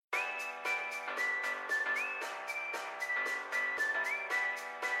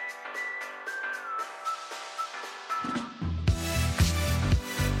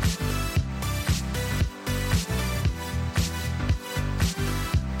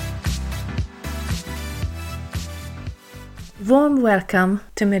Warm welcome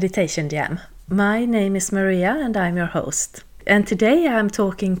to Meditation Jam. My name is Maria and I'm your host. And today I'm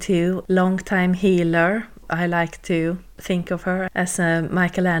talking to longtime healer. I like to think of her as a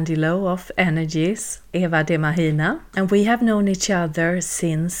Michelangelo of energies, Eva de Mahina. And we have known each other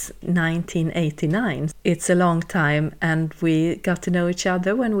since 1989. It's a long time, and we got to know each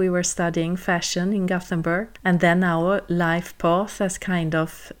other when we were studying fashion in Gothenburg. And then our life path has kind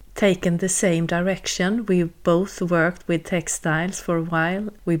of taken the same direction. We both worked with textiles for a while.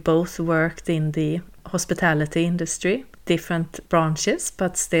 We both worked in the hospitality industry, different branches,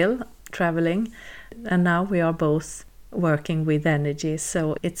 but still traveling. And now we are both working with energy.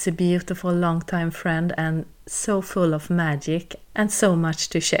 So it's a beautiful long-time friend and so full of magic and so much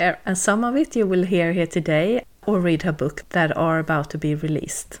to share. And some of it you will hear here today or read her book that are about to be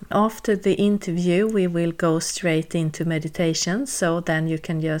released. After the interview, we will go straight into meditation. So then you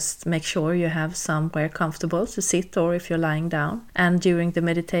can just make sure you have somewhere comfortable to sit, or if you're lying down. And during the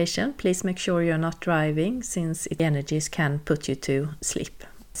meditation, please make sure you're not driving, since energies can put you to sleep.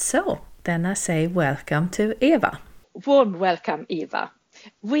 So then I say welcome to Eva. Warm welcome, Eva.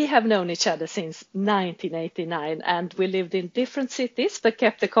 We have known each other since 1989 and we lived in different cities but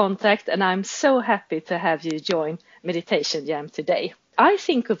kept the contact, and I'm so happy to have you join Meditation Jam today. I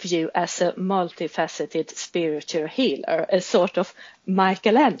think of you as a multifaceted spiritual healer, a sort of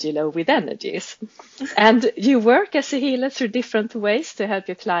Michelangelo with energies. And you work as a healer through different ways to help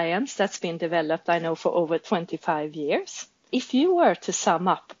your clients. That's been developed, I know, for over 25 years. If you were to sum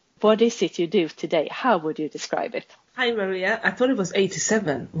up, what is it you do today? How would you describe it? Hi, Maria. I thought it was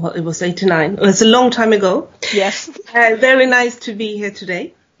 87. Well, it was 89. Well, it's a long time ago. Yes. Very nice to be here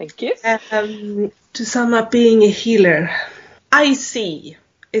today. Thank you. To sum up being a healer, I see.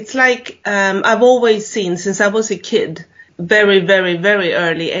 It's like I've always seen since I was a kid, very, very, very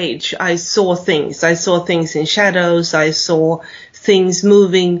early age. I saw things. I saw things in shadows. I saw things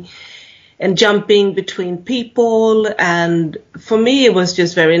moving and jumping between people. And for me, it was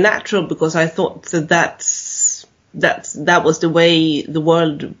just very natural because I thought that was the way the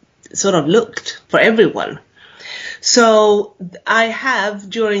world sort of looked for everyone. So I have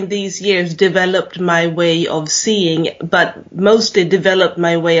during these years developed my way of seeing, but mostly developed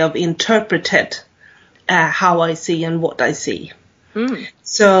my way of interpreted how I see and what I see.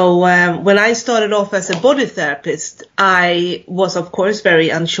 So when I started off as a body therapist, I was of course very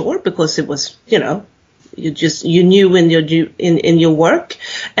unsure because it was, you knew in your work,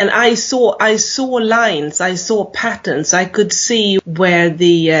 and I saw lines, I saw patterns, I could see where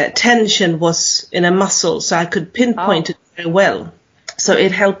the tension was in a muscle, so I could pinpoint it very well. So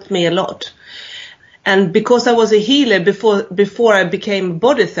it helped me a lot. And because I was a healer before I became a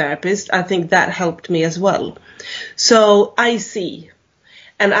body therapist, I think that helped me as well. So I see.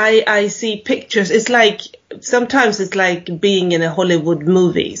 And I see pictures. It's like, sometimes it's like being in a Hollywood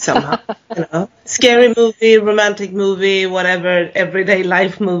movie somehow, scary movie, romantic movie, whatever, everyday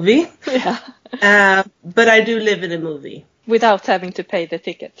life movie. Yeah. But I do live in a movie. Without having to pay the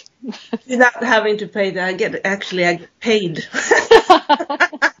ticket. Without having to pay I get paid.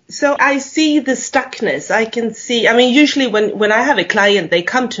 So I see the stuckness. I can see, usually when I have a client, they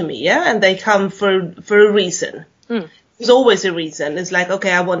come to me, and they come for a reason. There's always a reason. It's like,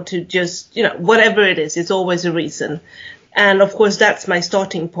 okay, I want to just, whatever it is, it's always a reason. And of course, that's my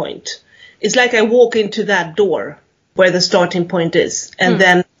starting point. It's like I walk into that door where the starting point is. And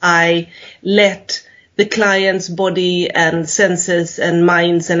then I let the client's body and senses and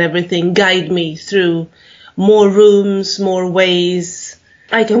minds and everything guide me through more rooms, more ways.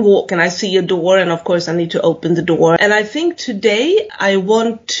 I can walk and I see a door, and of course I need to open the door. And I think today I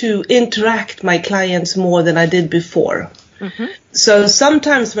want to interact my clients more than I did before. Mm-hmm. So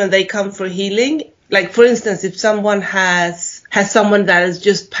sometimes when they come for healing, like for instance, if someone has someone that has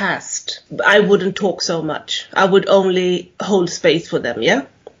just passed, I wouldn't talk so much. I would only hold space for them,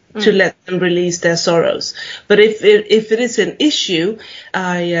 to let them release their sorrows. But if it is an issue,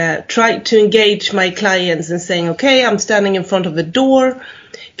 I try to engage my clients and saying, okay, I'm standing in front of a door.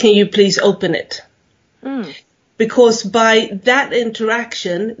 Can you please open it? Because by that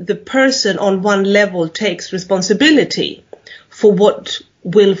interaction, the person on one level takes responsibility for what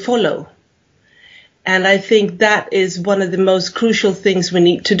will follow. And I think that is one of the most crucial things we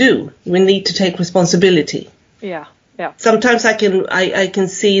need to do. We need to take responsibility. Yeah. Yeah. Sometimes I can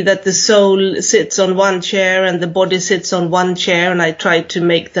see that the soul sits on one chair and the body sits on one chair, and I try to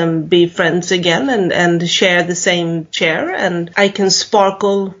make them be friends again and share the same chair. And I can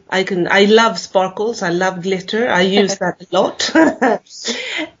sparkle. I love sparkles. I love glitter. I use that a lot.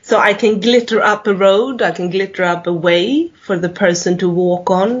 So I can glitter up a road. I can glitter up a way for the person to walk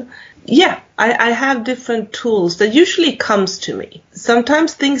on. Yeah, I have different tools that usually comes to me.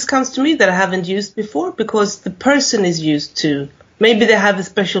 Sometimes things comes to me that I haven't used before because the person is used to. Maybe they have a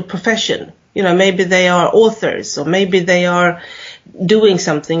special profession. You know, maybe they are authors, or maybe they are doing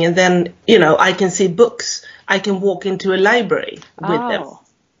something, and then, you know, I can see books. I can walk into a library with them.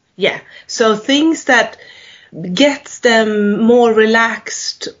 Yeah, so things that gets them more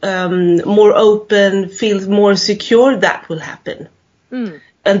relaxed, more open, feels more secure, that will happen.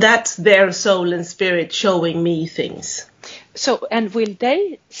 And that's their soul and spirit showing me things. So, and will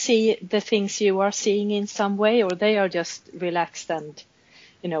they see the things you are seeing in some way, or they are just relaxed and,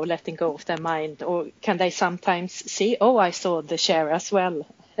 you know, letting go of their mind? Or can they sometimes see, oh, I saw the chair as well?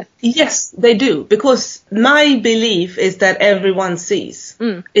 Yes, they do. Because my belief is that everyone sees.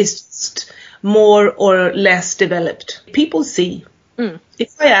 It's just more or less developed. People see.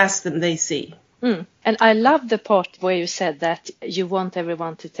 If I ask them, they see. And I love the part where you said that you want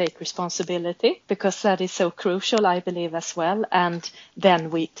everyone to take responsibility, because that is so crucial, I believe, as well. And then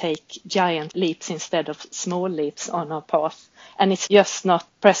we take giant leaps instead of small leaps on our path. And it's just not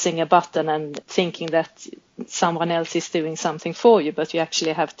pressing a button and thinking that someone else is doing something for you, but you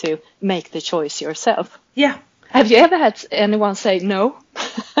actually have to make the choice yourself. Yeah. Have you ever had anyone say, no,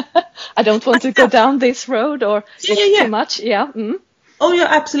 I don't want to go down this road, or it's too much? Yeah. Oh, yeah,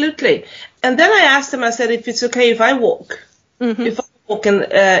 absolutely. And then I asked them, I said, if it's okay if I walk, if I walk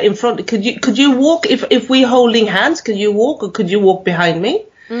in front, could you walk, if we're holding hands, could you walk, or could you walk behind me?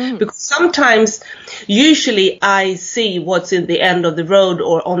 Because sometimes, usually I see what's in the end of the road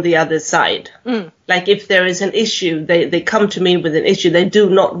or on the other side. Like if there is an issue, they come to me with an issue, they do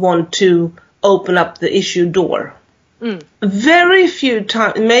not want to open up the issue door. Very few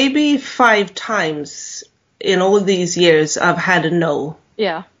times, maybe 5 times in all these years, I've had a no.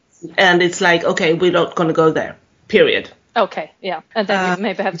 Yeah. And it's like, okay, we're not going to go there, period. Okay, yeah. And then you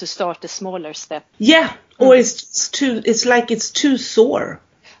maybe have to start a smaller step. Yeah, or it's too sore.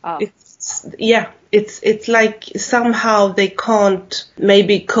 It's like somehow they can't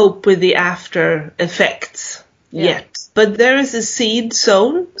maybe cope with the after effects yet. But there is a seed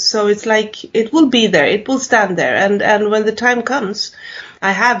sown, so it's like it will be there, it will stand there. And when the time comes,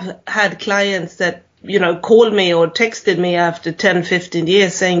 I have had clients that, you know, called me or texted me after 10, 15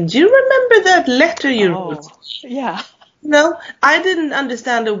 years saying, do you remember that letter you wrote? Yeah. No, I didn't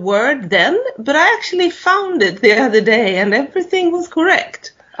understand a word then, but I actually found it the other day and everything was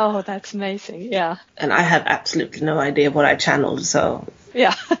correct. Oh, that's amazing. Yeah. And I have absolutely no idea what I channeled, so.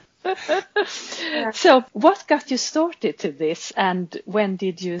 Yeah. So what got you started to this, and when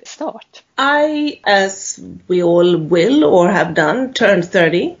did you start? I, as we all will or have done, turned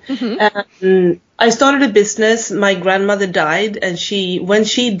 30. I started a business. My grandmother died, and when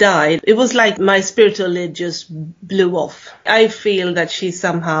she died, it was like my spiritual lid just blew off. I feel that she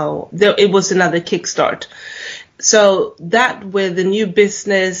somehow, it was another kickstart. So that with the new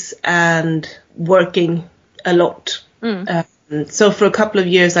business and working a lot. So for a couple of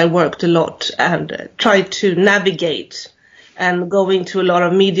years I worked a lot and tried to navigate and going to a lot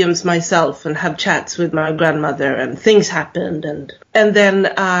of mediums myself and have chats with my grandmother, and things happened. And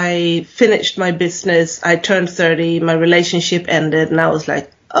then I finished my business. I turned 30, my relationship ended, and I was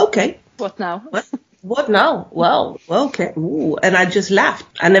like, okay. What now? What now? Well, okay. Ooh. And I just laughed.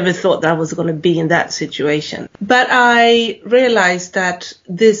 I never thought that I was going to be in that situation. But I realized that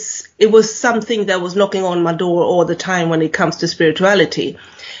it was something that was knocking on my door all the time when it comes to spirituality.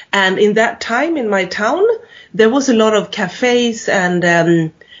 And in that time in my town, there was a lot of cafes,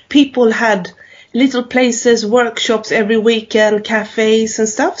 and people had little places, workshops every weekend, cafes and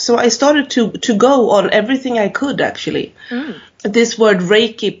stuff. So I started to go on everything I could, actually. This word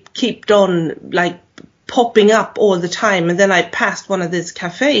Reiki kept on like popping up all the time. And then I passed one of these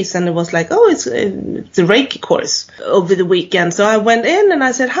cafes and it was like, oh, it's a Reiki course over the weekend. So I went in and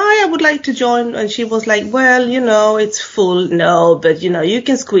I said, hi, I would like to join. And she was like, well, you know, it's full. No, but you know, you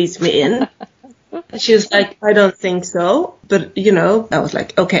can squeeze me in. She was like, I don't think so. But, you know, I was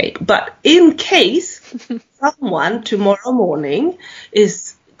like, okay. But in case someone tomorrow morning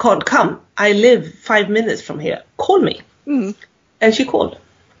can't come, I live 5 minutes from here. Call me. And she called.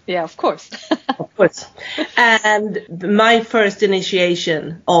 Yeah, of course. Of course. And my first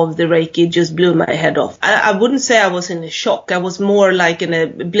initiation of the Reiki just blew my head off. I wouldn't say I was in a shock. I was more like in a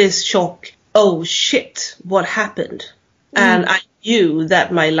bliss shock oh shit, what happened? And I knew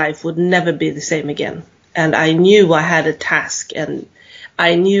that my life would never be the same again. And I knew I had a task, and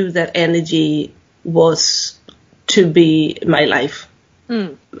I knew that energy was to be my life.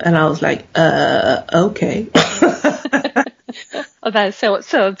 And I was like, okay. Oh, that is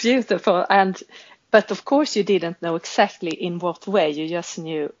so beautiful. But of course you didn't know exactly in what way. You just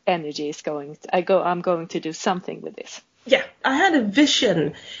knew energy is I'm going to do something with this. Yeah, I had a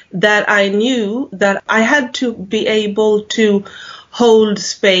vision that I knew that I had to be able to hold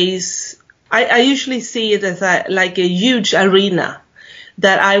space. I usually see it as like a huge arena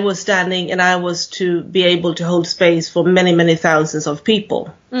that I was standing, and I was to be able to hold space for many, many thousands of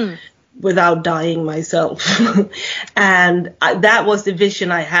people without dying myself. And that was the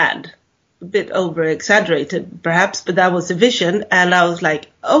vision I had. A bit over exaggerated perhaps, but that was the vision. And I was like,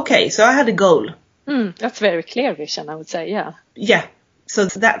 okay, so I had a goal. That's very clear vision, I would say. Yeah. So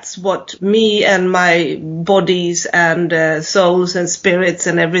that's what me and my bodies and souls and spirits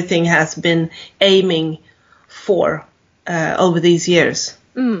and everything has been aiming for over these years,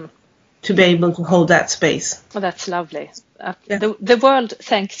 to be able to hold that space. Oh, that's lovely. The world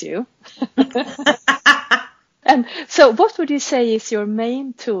thanks you. And so what would you say is your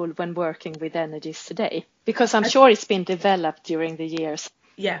main tool when working with energies today? Because I'm sure it's been developed during the years.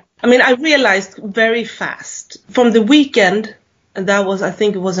 Yeah. I mean, I realized very fast from the weekend, and that was, I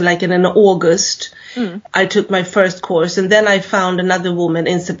think it was like in August, I took my first course, and then I found another woman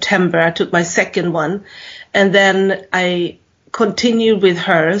in September. I took my second one, and then I continued with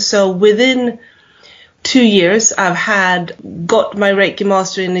her. So within 2 years, I've got my Reiki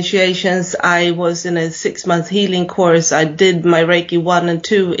Master initiations. I was in a 6-month healing course. I did my Reiki 1 and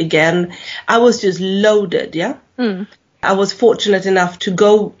 2 again. I was just loaded, yeah? I was fortunate enough to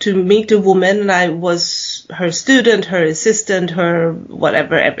go to meet a woman, and I was her student, her assistant, her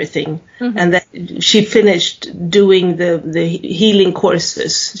whatever, everything. And then she finished doing the healing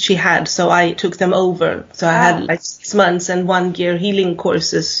courses she had, so I took them over. So I had like 6 months and 1 year healing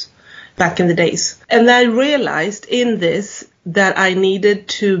courses back in the days. And I realized in this that I needed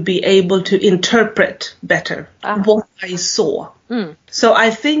to be able to interpret better what I saw. So I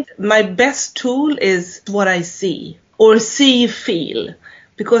think my best tool is what I see. Or feel,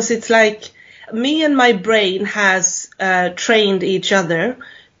 because it's like me and my brain has trained each other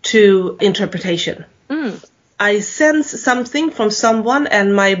to interpretation. I sense something from someone,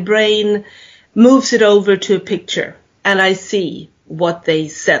 and my brain moves it over to a picture, and I see what they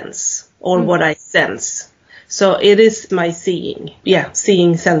sense or what I sense. So it is my seeing. Yeah,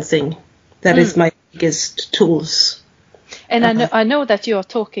 seeing, sensing. That is my biggest tools. And I know that you are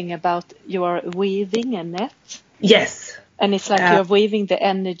talking about your weaving a net. Yes. And it's like you're weaving the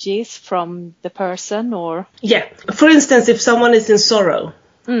energies from the person, or? Yeah. For instance, if someone is in sorrow,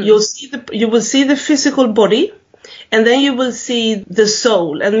 you will see the physical body, and then you will see the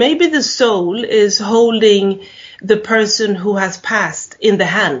soul. And maybe the soul is holding the person who has passed in the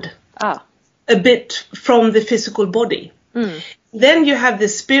hand. A bit from the physical body. Then you have the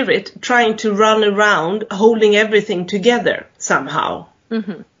spirit trying to run around holding everything together somehow.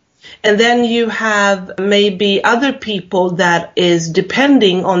 And then you have maybe other people that is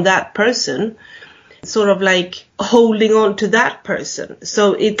depending on that person, sort of like holding on to that person.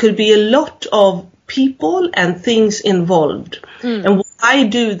 So it could be a lot of people and things involved. And what I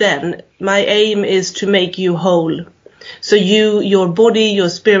do then, my aim is to make you whole. So your body, your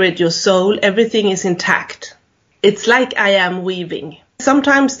spirit, your soul, everything is intact. It's like I am weaving.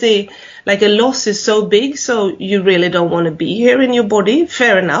 Sometimes a loss is so big, so you really don't want to be here in your body.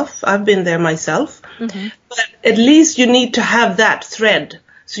 Fair enough. I've been there myself. But at least you need to have that thread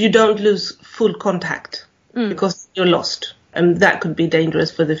so you don't lose full contact because you're lost. And that could be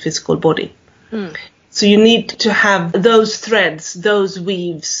dangerous for the physical body. So you need to have those threads, those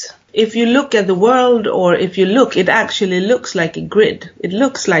weaves. If you look at the world, or if you look, it actually looks like a grid. It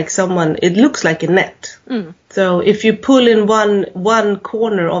looks like a net. So if you pull in one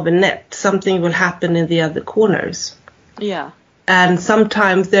corner of a net, something will happen in the other corners. Yeah. And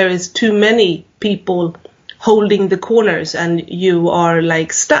sometimes there is too many people holding the corners, and you are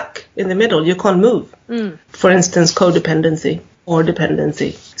like stuck in the middle. You can't move. For instance, codependency or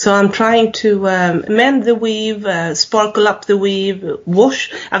dependency. So I'm trying to mend the weave, sparkle up the weave,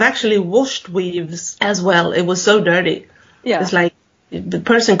 wash. I've actually washed weaves as well. It was so dirty. Yeah. It's like the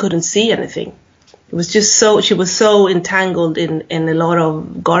person couldn't see anything. It was just she was so entangled in a lot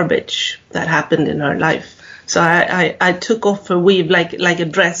of garbage that happened in her life. So I took off her weave like a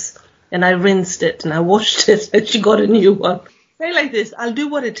dress, and I rinsed it and I washed it, and she got a new one. Say like this, I'll do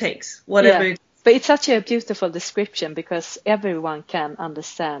what it takes, whatever it is. But it's such a beautiful description because everyone can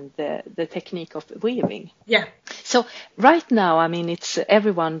understand the technique of weaving. Yeah. So right now, I mean, it's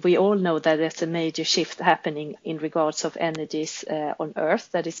everyone, we all know that there's a major shift happening in regards of energies on Earth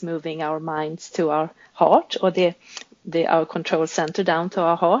that is moving our minds to our heart, or our control center down to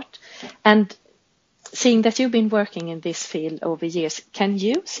our heart. And seeing that you've been working in this field over years, can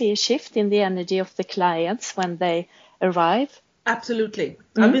you see a shift in the energy of the clients when they arrive? Absolutely.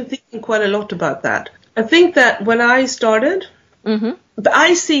 I've been thinking quite a lot about that. I think that when I started, but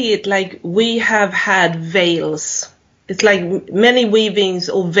I see it like we have had veils. It's like many weavings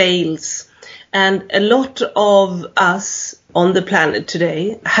or veils. And a lot of us on the planet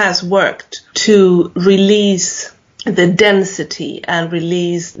today has worked to release the density and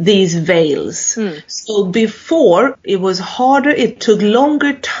release these veils. So before it was harder, it took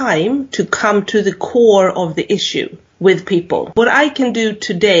longer time to come to the core of the issue with people. What I can do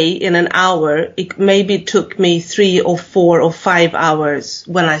today in an hour, it maybe took me 3 or 4 or 5 hours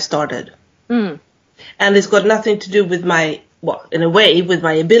when I started. And it's got nothing to do with in a way, with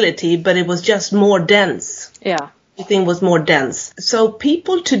my ability, but it was just more dense. Yeah. Everything was more dense. So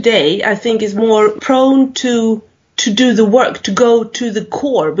people today, I think, is more prone to do the work, to go to the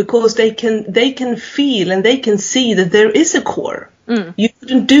core, because they can feel and they can see that there is a core. You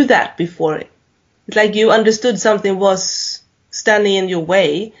couldn't do that before. It's like you understood something was standing in your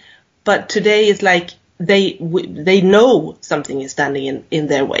way, but today it's like they know something is standing in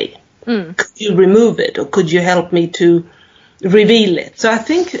their way. Could you remove it, or could you help me to reveal it? So I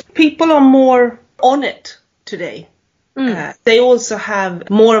think people are more on it today. They also have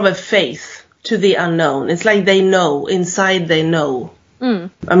more of a faith to the unknown. It's like they know, inside they know.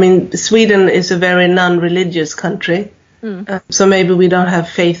 I mean, Sweden is a very non-religious country. So maybe we don't have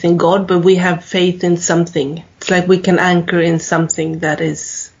faith in God, but we have faith in something. It's like we can anchor in something that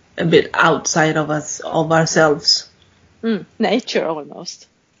is a bit outside of us, of ourselves. Nature almost.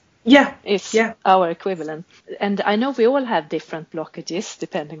 Yeah. It's our equivalent. And I know we all have different blockages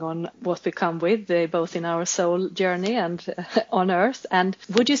depending on what we come with, both in our soul journey and on Earth. And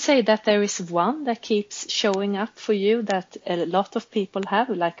would you say that there is one that keeps showing up for you that a lot of people have,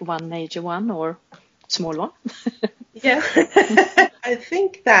 like one major one or small one? Yeah. I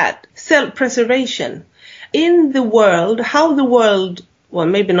think that self-preservation in the world, how the world, well,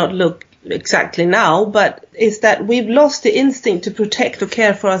 maybe not look exactly now, but is that we've lost the instinct to protect or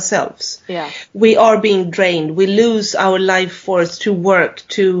care for ourselves. Yeah. We are being drained. We lose our life force to work,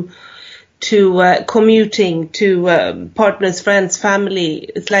 to commuting, to partners, friends, family.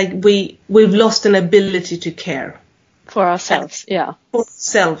 It's like we've lost an ability to care. For ourselves, yeah. For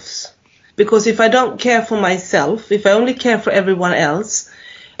ourselves. Because if I don't care for myself, if I only care for everyone else,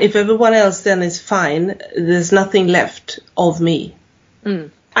 if everyone else then is fine, there's nothing left of me.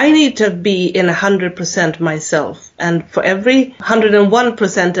 I need to be in 100% myself. And for every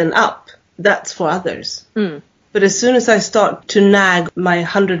 101% and up, that's for others. But as soon as I start to nag my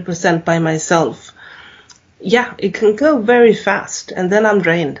 100% by myself, it can go very fast, and then I'm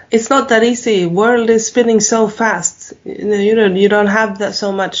drained. It's not that easy. World is spinning so fast. You don't have that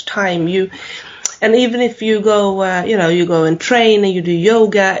so much time. And even if you go, you go and train and you do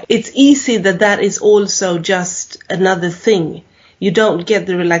yoga, it's easy that is also just another thing. You don't get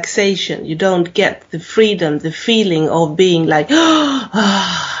the relaxation. You don't get the freedom, the feeling of being like,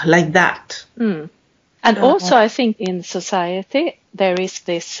 like that. And also, I think in society, there is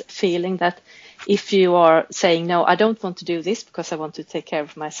this feeling that if you are saying, no, I don't want to do this because I want to take care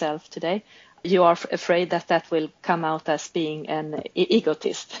of myself today, you are afraid that will come out as being an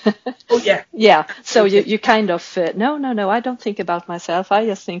egotist. Oh, yeah. Yeah. So you kind of, no, I don't think about myself. I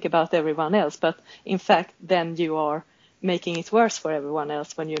just think about everyone else. But in fact, then you are making it worse for everyone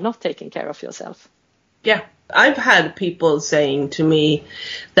else when you're not taking care of yourself. Yeah. I've had people saying to me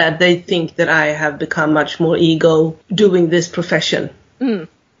that they think that I have become much more ego doing this profession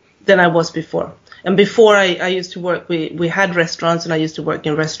than I was before. And before I used to work, we had restaurants, and I used to work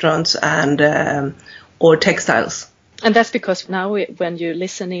in restaurants and or textiles. And that's because now when you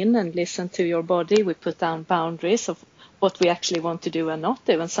listen in and listen to your body, we put down boundaries of what we actually want to do and not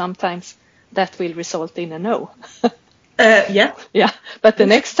do. And sometimes that will result in a no. Yeah. Yeah. But the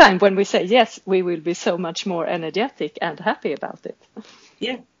next time when we say yes, we will be so much more energetic and happy about it.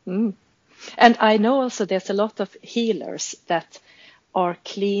 Yeah. And I know also there's a lot of healers that are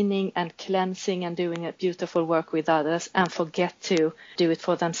cleaning and cleansing and doing a beautiful work with others and forget to do it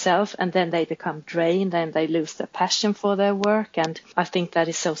for themselves, and then they become drained and they lose their passion for their work, and I think that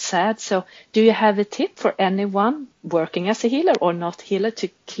is so sad. So do you have a tip for anyone working as a healer or not healer to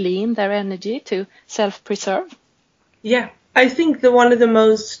clean their energy, to self-preserve? Yeah, I think that one of the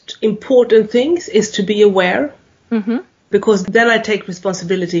most important things is to be aware, because then I take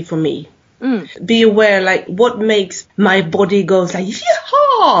responsibility for me. Be aware, like, what makes my body go like,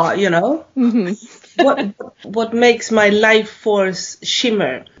 yeehaw, you know? What makes my life force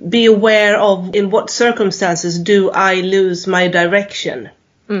shimmer? Be aware of in what circumstances do I lose my direction.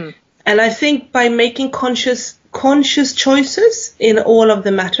 And I think by making conscious choices in all of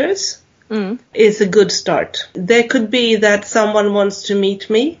the matters is a good start. There could be that someone wants to meet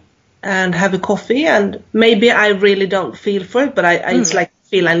me and have a coffee, and maybe I really don't feel for it, but it's like I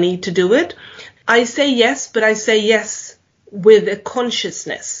feel I need to do it. I say yes, but I say yes with a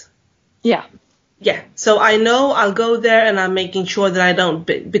consciousness. Yeah. Yeah. So I know I'll go there, and I'm making sure that I don't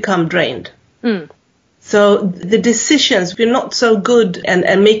become drained. So the decisions, we're not so good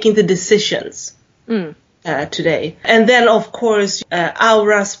and making the decisions today. And then, of course,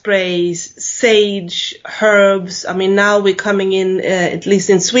 aura sprays, sage, herbs. I mean, now we're coming in, at least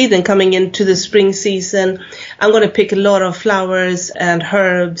in Sweden, coming into the spring season. I'm going to pick a lot of flowers and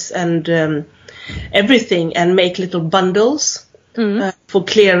herbs and everything and make little bundles for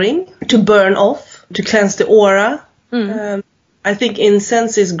clearing, to burn off, to cleanse the aura. I think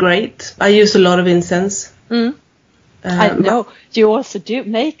incense is great. I use a lot of incense. I know. You also do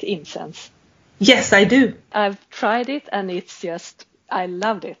make incense. Yes, I do. I've tried it, and it's just, I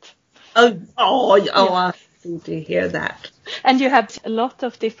loved it. Oh, I need to hear that. And you have a lot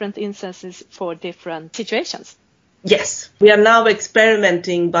of different incenses for different situations. Yes, we are now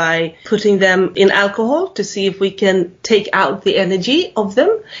experimenting by putting them in alcohol to see if we can take out the energy of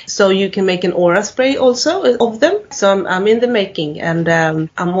them. So you can make an aura spray also of them. So I'm in the making, and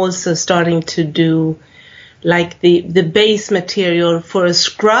I'm also starting to do like the base material for a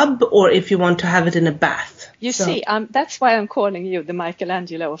scrub, or if you want to have it in a bath. You see, that's why I'm calling you the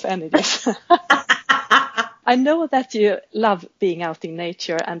Michelangelo of energies. I know that you love being out in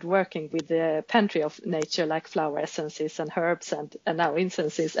nature and working with the pantry of nature, like flower essences and herbs and now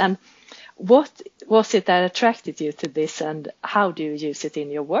incenses. And what was it that attracted you to this, and how do you use it in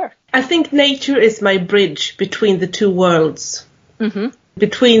your work? I think nature is my bridge between the two worlds,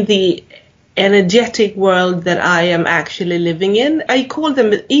 between the energetic world that I am actually living in. I call them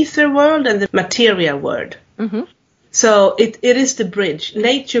the ether world and the materia world. So it is the bridge.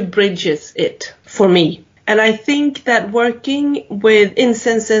 Nature bridges it for me. And I think that working with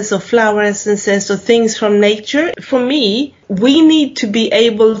incenses or flower essences or things from nature, for me, we need to be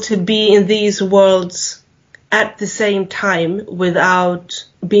able to be in these worlds at the same time without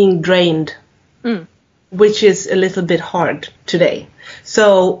being drained, which is a little bit hard today.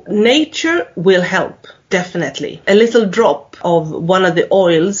 So nature will help, definitely. A little drop of one of the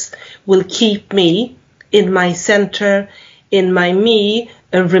oils will keep me in my center, in my me,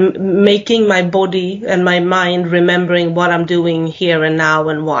 making my body and my mind remembering what I'm doing here and now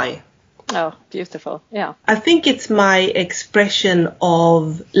and why. Oh, beautiful. Yeah. I think it's my expression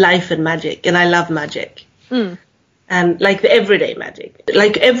of life and magic, and I love magic. And like the everyday magic.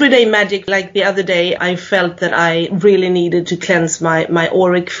 Like everyday magic, like the other day, I felt that I really needed to cleanse my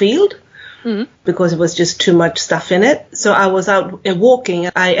auric field because it was just too much stuff in it. So I was out walking.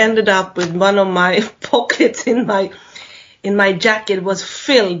 I ended up with one of my pockets in my jacket was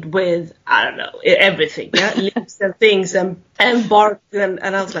filled with, I don't know, everything, leaves and things and bark. And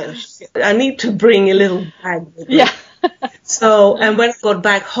I was like, oh, shit, I need to bring a little bag with me. Yeah. So, and when I got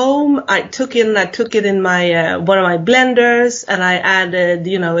back home, I took it in my, one of my blenders, and I added,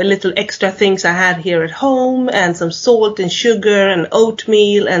 a little extra things I had here at home and some salt and sugar and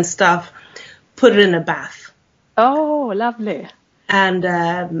oatmeal and stuff, put it in a bath. Oh, lovely. And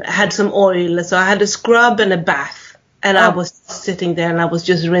had some oil. So I had a scrub and a bath. And I was sitting there and I was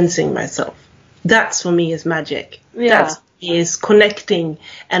just rinsing myself. That's for me is magic. Yeah. That is connecting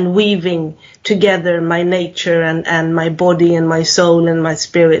and weaving together my nature and my body and my soul and my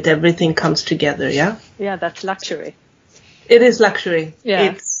spirit. Everything comes together, yeah? Yeah, that's luxury. It is luxury.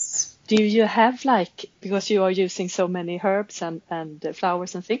 Yeah. Do you have because you are using so many herbs and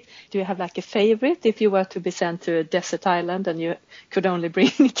flowers and things, do you have a favorite if you were to be sent to a desert island and you could only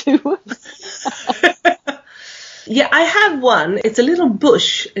bring two? Yeah, I have one. It's a little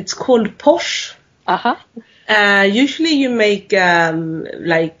bush. It's called posh. Usually you make hardcore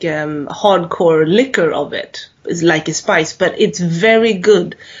liquor of it. It's like a spice, but it's very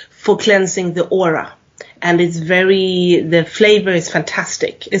good for cleansing the aura. And the flavor is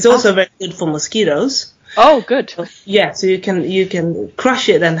fantastic. It's also very good for mosquitoes. Oh, good. Yeah, so you can crush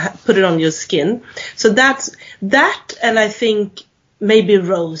it and put it on your skin. So that's that, and I think maybe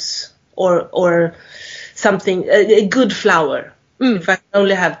rose or something, a good flower, if I can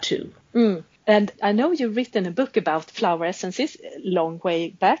only have two. And I know you've written a book about flower essences a long way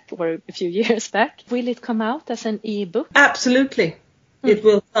back, or a few years back. Will it come out as an e-book? Absolutely. It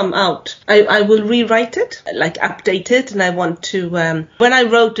will come out. I will rewrite it, like update it, and I want to, when I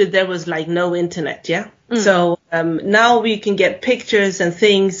wrote it, there was like no internet, yeah? So now we can get pictures and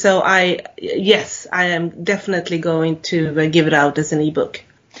things, so yes, I am definitely going to give it out as an ebook.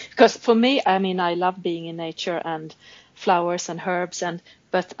 Because for me, I mean, I love being in nature and flowers and herbs,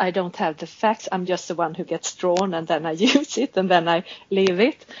 but I don't have the facts. I'm just the one who gets drawn, and then I use it, and then I leave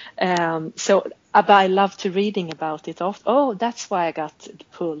it. But I love to reading about it. Oh, that's why I got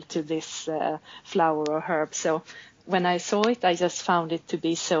pulled to this flower or herb. So when I saw it, I just found it to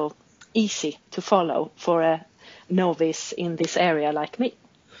be so easy to follow for a novice in this area like me.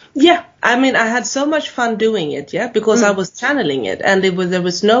 Yeah, I mean, I had so much fun doing it, yeah, because I was channeling it, and there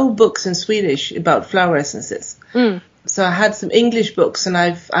was no books in Swedish about flower essences. So I had some English books, and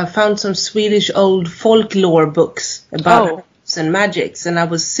I found some Swedish old folklore books about herbs and magics, and I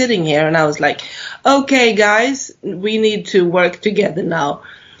was sitting here and I was like, okay, guys, we need to work together now.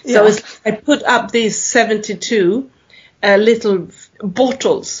 So I put up these 72 little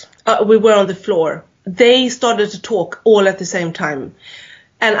bottles. We were on the floor. They started to talk all at the same time.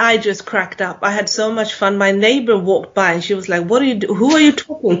 And I just cracked up. I had so much fun. My neighbor walked by and she was like, who are you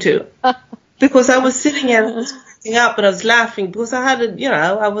talking to? Because I was sitting here and I was cracking up and I was laughing because I had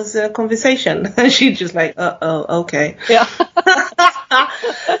I was a conversation. And she just like, okay. Yeah.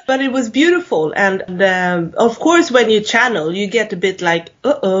 But it was beautiful. And of course, when you channel, you get a bit like,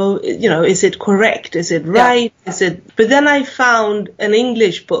 is it correct? Is it right? Yeah. But then I found an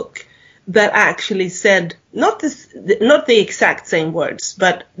English book that actually said not the exact same words,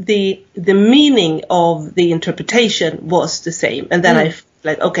 but the meaning of the interpretation was the same. And then I felt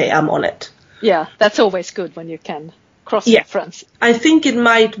like, okay, I'm on it. Yeah, that's always good when you can cross-reference. Yeah. I think it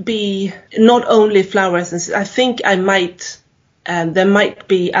might be not only flower essences. I think there might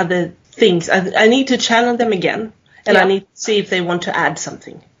be other things. I need to channel them again, and I need to see if they want to add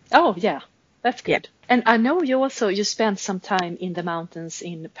something. Oh, yeah. That's good. Yeah. And I know you spent some time in the mountains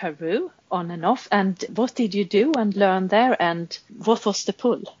in Peru on and off. And what did you do and learn there? And what was the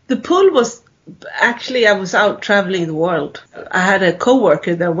pull? The pull was actually, I was out traveling the world. I had a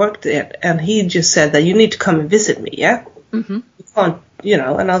coworker that worked there, and he just said that you need to come and visit me. Yeah. Mm-hmm. You can't,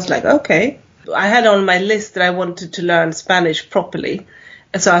 and I was like, okay. I had on my list that I wanted to learn Spanish properly.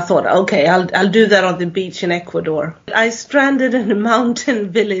 And so I thought, okay, I'll do that on the beach in Ecuador. I stranded in a mountain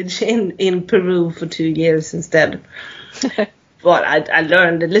village in Peru for 2 years instead. But I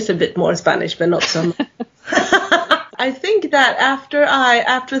learned a little bit more Spanish, but not so much. I think that after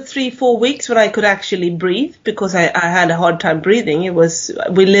 3-4 weeks when I could actually breathe, because I had a hard time breathing,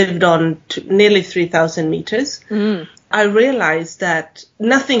 we lived on nearly 3,000 meters. I realized that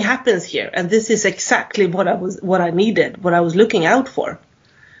nothing happens here, and this is exactly what I needed, what I was looking out for.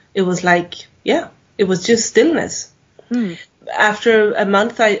 It was like, it was just stillness. After a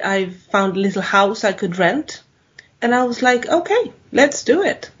month, I found a little house I could rent. And I was like, okay, let's do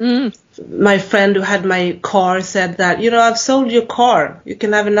it. My friend who had my car said that, I've sold your car. You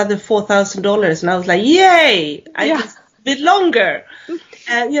can have another $4,000. And I was like, yay, I can a bit longer.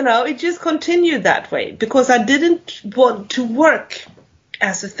 And, it just continued that way because I didn't want to work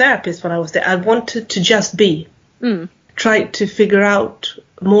as a therapist when I was there. I wanted to just be. Try to figure out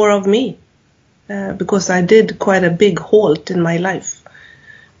more of me because I did quite a big halt in my life.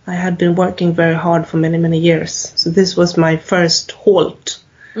 I had been working very hard for many, many years. So this was my first halt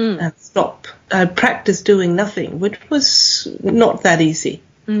and stop. I practiced doing nothing, which was not that easy.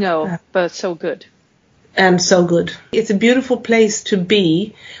 No, but so good. And so good. It's a beautiful place to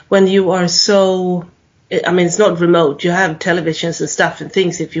be when you are so... it's not remote. You have televisions and stuff and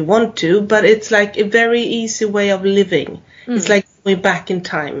things if you want to, but it's like a very easy way of living. It's like going back in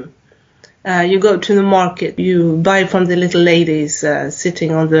time. You go to the market, you buy from the little ladies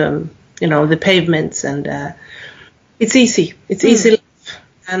sitting on the, the pavements, and it's easy. It's easy life.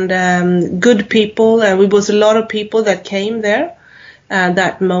 And good people. We was a lot of people that came there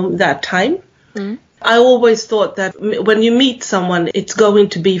that time. I always thought that when you meet someone, it's going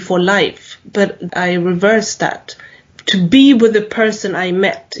to be for life. But I reversed that. To be with the person I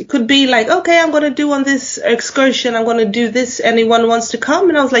met. It could be like, okay, I'm going to do on this excursion, I'm going to do this, anyone wants to come?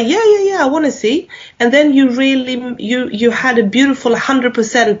 And I was like, yeah, I want to see. And then you really, you had a beautiful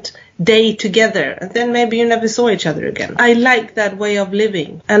 100% day together. And then maybe you never saw each other again. I like that way of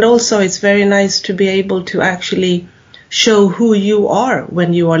living. And also it's very nice to be able to actually show who you are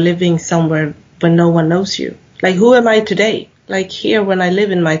when you are living somewhere when no one knows you. Like, who am I today? Like here, when I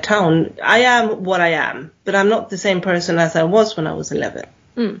live in my town, I am what I am, but I'm not the same person as I was when I was 11.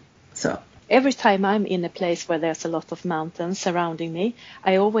 So every time I'm in a place where there's a lot of mountains surrounding me,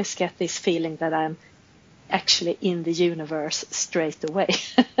 I always get this feeling that I'm actually in the universe straight away.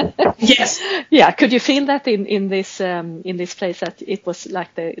 Yes. Yeah. Could you feel that in this place, that it was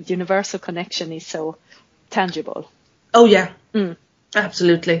like the universal connection is so tangible? Oh yeah.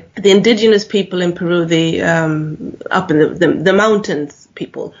 Absolutely. The indigenous people in Peru, the up in the mountains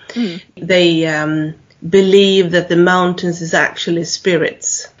people, they believe that the mountains is actually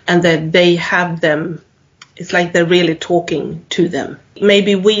spirits and that they have them. It's like they're really talking to them.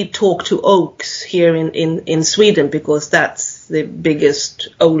 Maybe we talk to oaks here in Sweden because that's the biggest,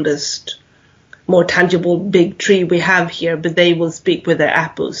 oldest, more tangible big tree we have here, but they will speak with their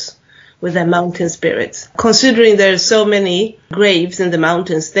apus, with their mountain spirits. Considering there are so many graves in the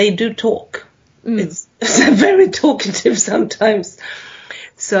mountains, they do talk. It's very talkative sometimes.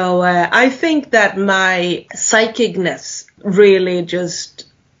 So I think that my psychicness really just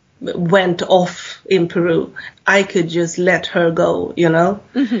went off in Peru. I could just let her go, you know.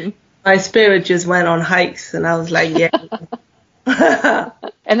 My spirit just went on hikes and I was like, yeah.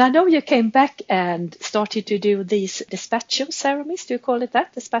 And I know you came back and started to do these despacho ceremonies. Do you call it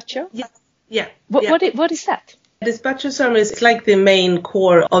that, despacho? Yeah. What is that? Despacho ceremony is like the main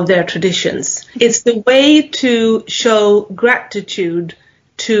core of their traditions. It's the way to show gratitude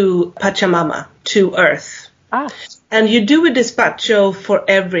to Pachamama, to Earth. And you do a despacho for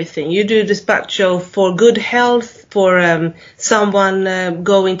everything. You do a despacho for good health, for someone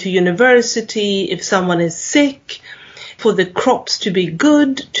going to university, if someone is sick, for the crops to be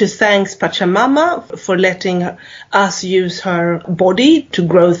good, to thank Pachamama for letting us use her body to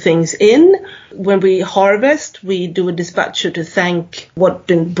grow things in. When we harvest, we do a despacho to thank what's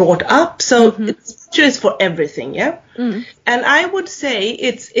been brought up. So despacho is for everything, yeah? And I would say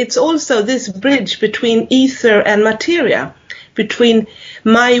it's also this bridge between ether and materia, between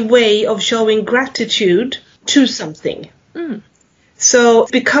my way of showing gratitude to something. So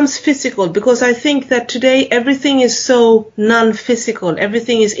it becomes physical, because I think that today everything is so non-physical.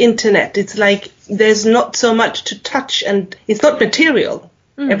 Everything is internet. It's like there's not so much to touch and it's not material.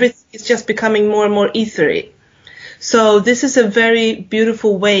 Everything is just becoming more and more ethery. So this is a very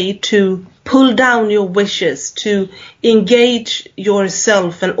beautiful way to pull down your wishes, to engage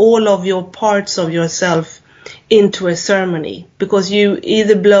yourself and all of your parts of yourself into a ceremony, because you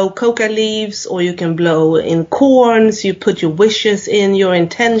either blow coca leaves or you can blow in corns. You put your wishes in, your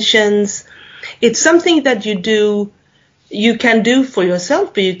intentions. It's something that you can do for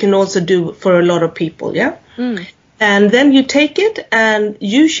yourself, but you can also do for a lot of people, yeah? And then you take it and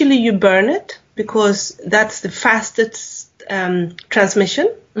usually you burn it because that's the fastest transmission.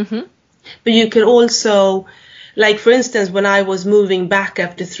 But you can also, like for instance, when I was moving back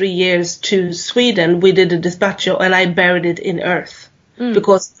after 3 years to Sweden, we did a despacho and I buried it in earth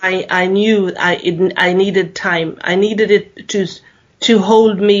because I knew I needed time. I needed it to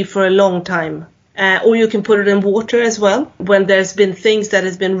hold me for a long time. Or you can put it in water as well. When there's been things that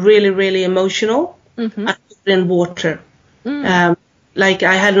has been really, really emotional, I put it in water. Like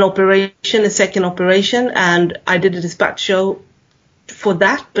I had an operation, a second operation, and I did a despacho for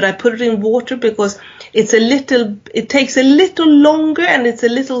that, but I put it in water because it takes a little longer and it's a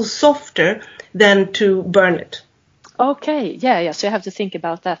little softer than to burn it. Okay, yeah. So you have to think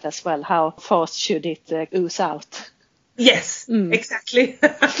about that as well. How fast should it ooze out? Yes, exactly.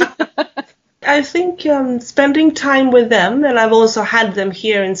 I think spending time with them, and I've also had them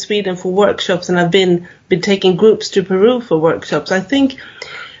here in Sweden for workshops, and I've been taking groups to Peru for workshops. I think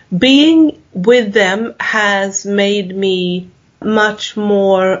being with them has made me much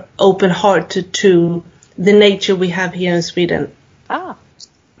more open-hearted to the nature we have here in Sweden. I've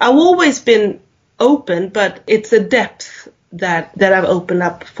always been open, but it's a depth that I've opened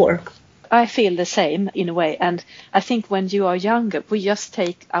up for. I feel the same in a way, and I think when you are younger, we just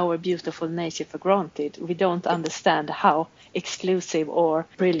take our beautiful nature for granted. We don't understand how exclusive or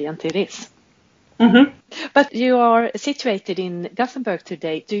brilliant it is. But you are situated in Gothenburg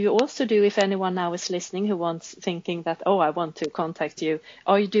today. Do you also do, if anyone now is listening who thinking that, I want to contact you,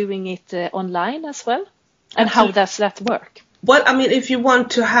 are you doing it online as well? And how does that work? Well, I mean, if you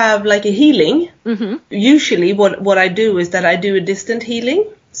want to have like a healing, usually what I do is that I do a distant healing.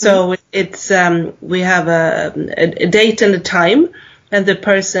 So it's we have a date and a time, and the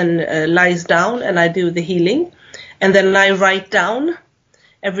person lies down and I do the healing, and then I write down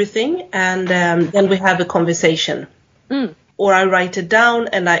everything, and then we have a conversation. Or I write it down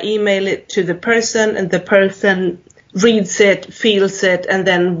and I email it to the person, and the person reads it, feels it, and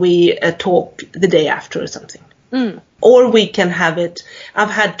then we talk the day after or something. Or we can have it. I've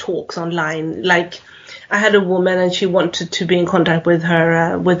had talks online, like I had a woman and she wanted to be in contact with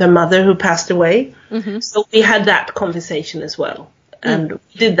her mother who passed away. Mm-hmm. So we had that conversation as well. And we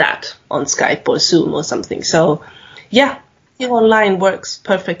did that on Skype or Zoom or something. So, yeah, online works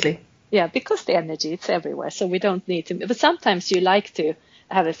perfectly. Yeah, because the energy, it's everywhere. So we don't need to. But sometimes you like to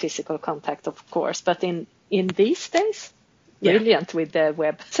have a physical contact, of course. But in these days, brilliant with the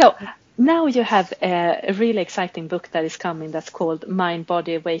web. So now you have a really exciting book that is coming that's called Mind,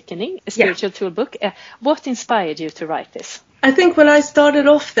 Body, Awakening, a spiritual tool book. What inspired you to write this? I think when I started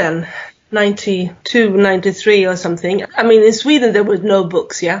off then, 92, 93 or something. I mean, in Sweden, there were no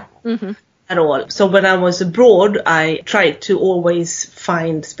books, at all. So when I was abroad, I tried to always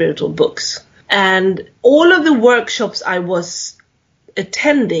find spiritual books. And all of the workshops I was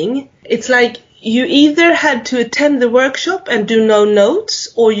attending, it's like you either had to attend the workshop and do no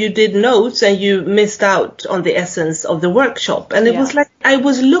notes, or you did notes and you missed out on the essence of the workshop. And it was like I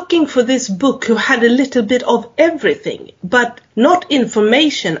was looking for this book who had a little bit of everything, but not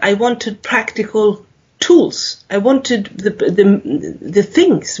information. I wanted practical tools. I wanted the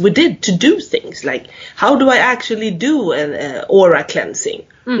things we did to do things. Like, how do I actually do an aura cleansing?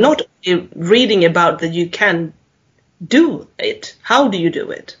 Not reading about that you can do it. How do you do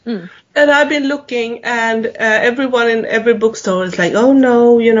it? And I've been looking, and everyone in every bookstore is like, oh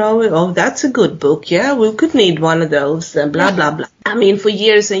no, oh, that's a good book. Yeah, we could need one of those, and blah, blah, blah. I mean, for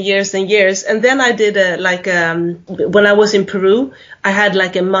years and years and years. And then I did when I was in Peru, I had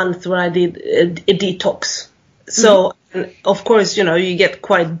like a month where I did a detox. So, of course, you get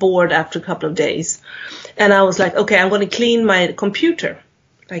quite bored after a couple of days. And I was like, okay, I'm going to clean my computer,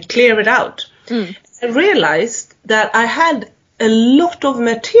 like clear it out. I realized that I had a lot of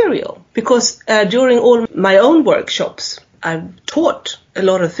material because during all my own workshops, I taught a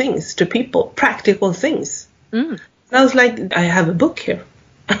lot of things to people, practical things. And I was like, I have a book here.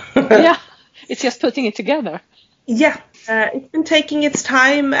 Yeah, it's just putting it together. Yeah, it's been taking its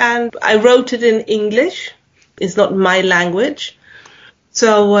time, and I wrote it in English. It's not my language.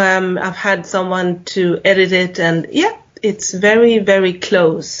 So I've had someone to edit it, and it's very, very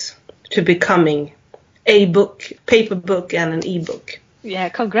close to becoming a book, paper book and an ebook. Yeah,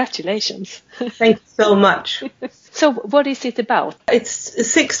 congratulations. Thank you so much. So what is it about?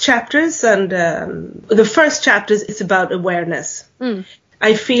 It's 6 chapters, and the first chapter is about awareness.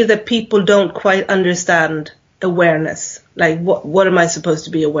 I feel that people don't quite understand awareness. Like, what am I supposed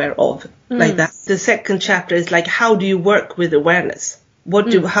to be aware of? Like that. The second chapter is like, how do you work with awareness? How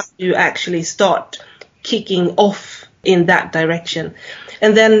do you actually start kicking off in that direction?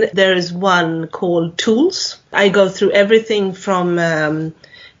 And then there is one called Tools. I go through everything from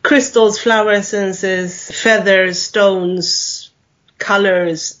crystals, flower essences, feathers, stones,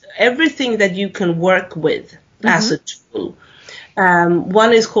 colors, everything that you can work with as a tool.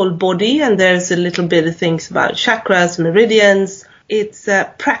 One is called Body, and there's a little bit of things about chakras, meridians. It's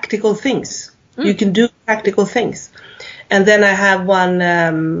practical things. You can do practical things. And then I have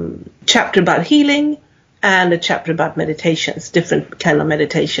one chapter about healing, and a chapter about meditations, different kind of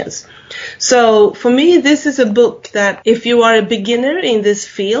meditations. So for me, this is a book that if you are a beginner in this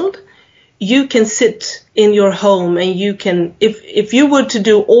field, you can sit in your home and you can, if you were to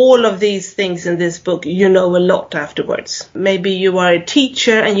do all of these things in this book, a lot afterwards. Maybe you are a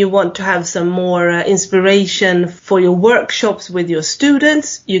teacher and you want to have some more inspiration for your workshops with your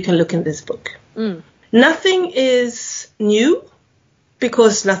students, you can look in this book. Nothing is new,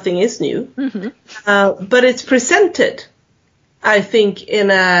 because nothing is new, but it's presented, I think, in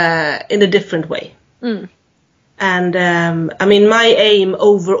a different way. And I mean, my aim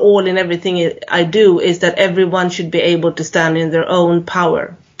overall in everything I do is that everyone should be able to stand in their own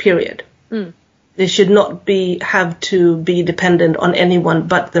power, period. They should not have to be dependent on anyone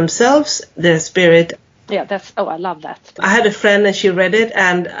but themselves, their spirit. Yeah, I love that. I had a friend and she read it,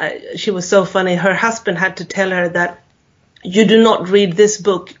 and she was so funny. Her husband had to tell her that you do not read this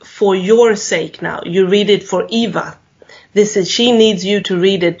book for your sake now. You read it for Eva. She needs you to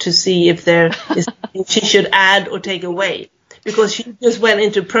read it to see if there is something she should add or take away. Because she just went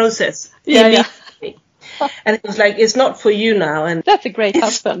into process. Yeah. And it was like, it's not for you now. And that's a great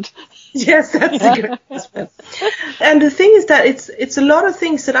husband. Yes, that's a great husband. And the thing is that it's a lot of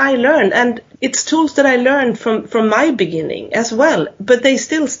things that I learned, and it's tools that I learned from my beginning as well. But they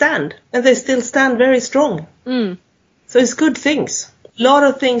still stand, and they still stand very strong. So it's good things. A lot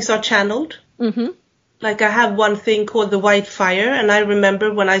of things are channeled. Like I have one thing called the White Fire, and I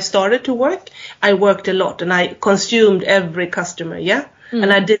remember when I started to work, I worked a lot and I consumed every customer,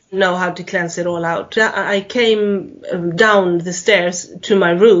 and I didn't know how to cleanse it all out. I came down the stairs to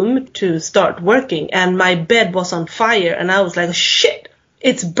my room to start working, and my bed was on fire, and I was like, shit,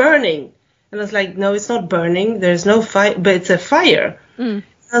 it's burning. And I was like, no, it's not burning. There's no fire, but it's a fire. I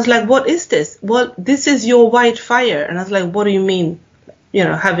was like, what is this? Well, this is your white fire. And I was like, what do you mean? You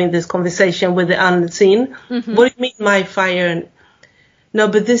know, having this conversation with the unseen. What do you mean my fire? And, no,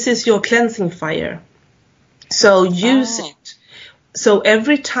 but this is your cleansing fire. So use it. So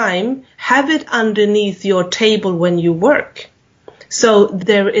every time, have it underneath your table when you work. So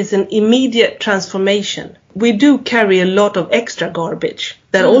there is an immediate transformation. We do carry a lot of extra garbage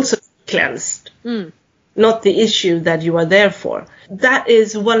that also cleansed. Not the issue that you are there for. That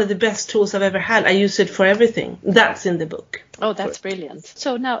is one of the best tools I've ever had. I use it for everything. That's in the book. Oh, that's brilliant.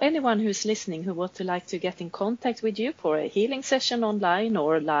 So now anyone who's listening who would like to get in contact with you for a healing session online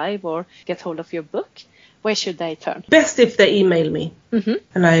or live or get hold of your book, where should they turn? Best if they email me.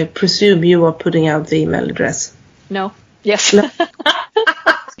 And I presume you are putting out the email address. No. Yes. No.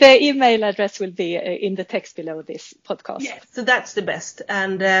 The email address will be in the text below this podcast. Yes, so that's the best.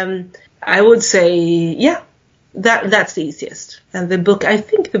 And I would say, yeah, that's the easiest. And the book, I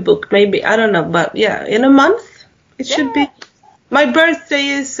think the book, maybe, I don't know, but yeah, in a month it should be. My birthday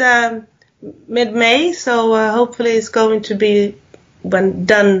is mid-May, so hopefully it's going to be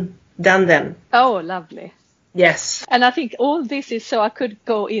done then. Oh, lovely. Yes. And I think all this is so I could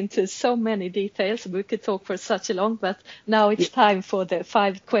go into so many details. We could talk for such a long, but now it's time for the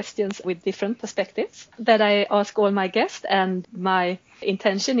 5 questions with different perspectives that I ask all my guests. And my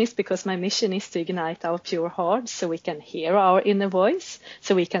intention is, because my mission is to ignite our pure heart so we can hear our inner voice,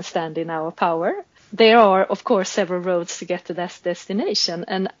 so we can stand in our power. There are, of course, several roads to get to that destination,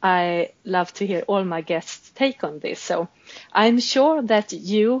 and I love to hear all my guests' take on this. So I'm sure that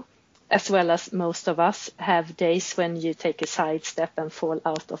you, as well as most of us, have days when you take a sidestep and fall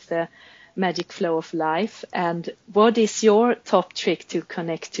out of the magic flow of life. And what is your top trick to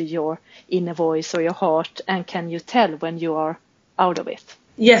connect to your inner voice or your heart? And can you tell when you are out of it?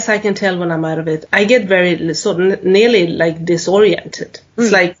 Yes, I can tell when I'm out of it. I get very sort of nearly like disoriented.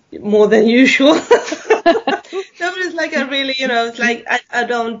 It's like more than usual. No, but it's like I really, it's like I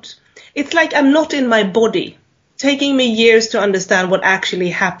don't, it's like I'm not in my body. Taking me years to understand what actually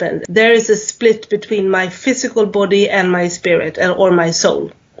happened. There is a split between my physical body and my spirit or my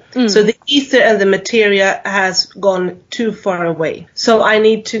soul. So the ether and the materia has gone too far away. So I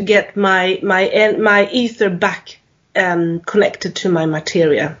need to get my ether back connected to my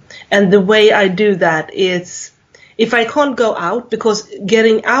materia. And the way I do that is, if I can't go out, because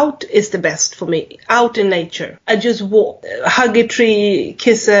getting out is the best for me, out in nature. I just walk, hug a tree,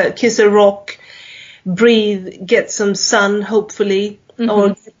 kiss a rock, breathe, get some sun, hopefully,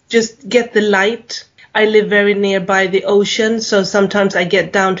 or just get the light. I live very nearby the ocean, so sometimes I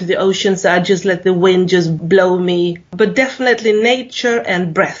get down to the ocean, so I just let the wind just blow me. But definitely nature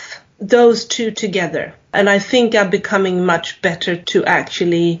and breath, those two together. And I think I'm becoming much better to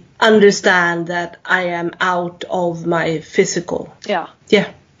actually understand that I am out of my physical. Yeah.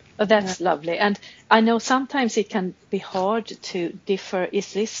 Oh, that's lovely. And I know sometimes it can be hard to differ.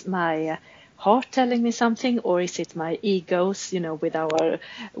 Is this my heart telling me something, or is it my egos, with our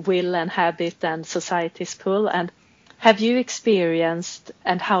will and habit and society's pull? And have you experienced,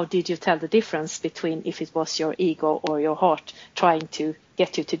 and how did you tell the difference between if it was your ego or your heart trying to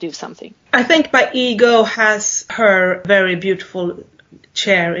get you to do something? I think my ego has her very beautiful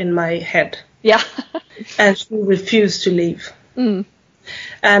chair in my head. Yeah. And she refused to leave.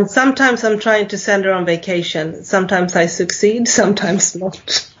 And sometimes I'm trying to send her on vacation. Sometimes I succeed, sometimes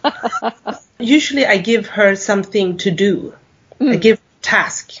not. Usually I give her something to do. I give her a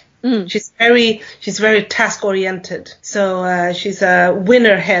task. She's very task oriented. So she's a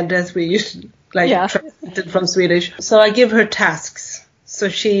winner head, as we used to translated from Swedish. So I give her tasks. So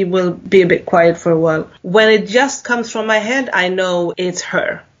she will be a bit quiet for a while. When it just comes from my head, I know it's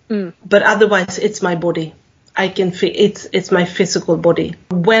her. But otherwise it's my body. I can feel it's my physical body.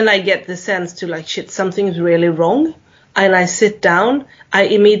 When I get the sense to like, shit, something's really wrong, and I sit down, I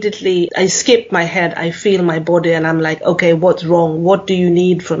skip my head, I feel my body, and I'm like, okay, what's wrong? What do you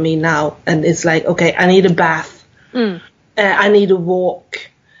need from me now? And it's like, okay, I need a bath. I need a walk.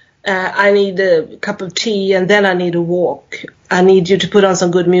 I need a cup of tea, and then I need a walk. I need you to put on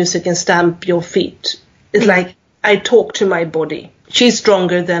some good music and stamp your feet. It's like I talk to my body. She's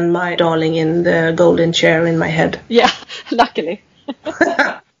stronger than my darling in the golden chair in my head. Yeah, luckily.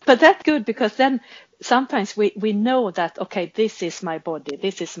 But that's good, because then sometimes we know that, okay, this is my body,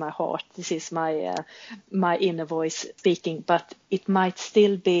 this is my heart, this is my inner voice speaking, but it might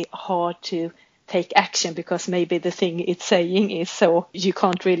still be hard to take action, because maybe the thing it's saying is so you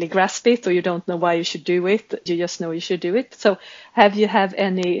can't really grasp it, or you don't know why you should do it, you just know you should do it. So have you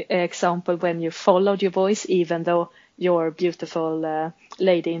any example when you followed your voice even though your beautiful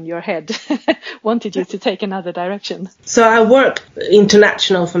lady in your head wanted you to take another direction? So I worked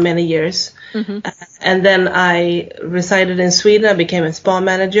international for many years. And then I resided in Sweden. I became a spa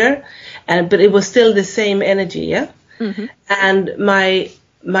manager, but it was still the same energy, yeah? And my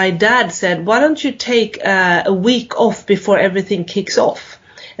dad said, why don't you take a week off before everything kicks off?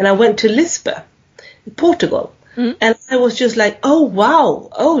 And I went to Lisbon, Portugal. And I was just like, oh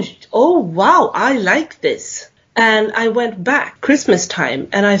wow, I like this. And I went back Christmas time,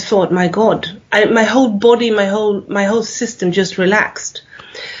 and I thought, my God, my whole body, my whole system just relaxed.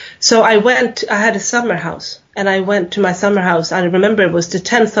 So I had a summer house, and I went to my summer house. I remember it was the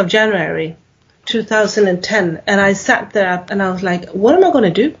 10th of January, 2010. And I sat there and I was like, what am I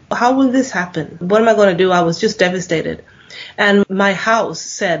going to do? How will this happen? What am I going to do? I was just devastated. And my house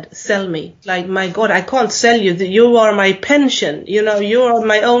said, sell me. Like, my God, I can't sell you. You are my pension. You know, you are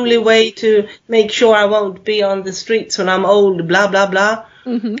my only way to make sure I won't be on the streets when I'm old, blah, blah, blah.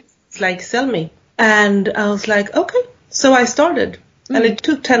 It's like, sell me. And I was like, okay. So I started. And it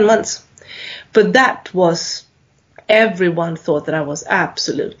took 10 months. But that was, everyone thought that I was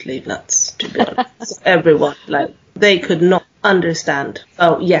absolutely nuts, to be honest. Everyone, like, they could not understand.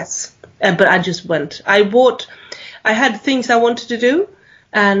 Oh, yes. But I just went. I had things I wanted to do.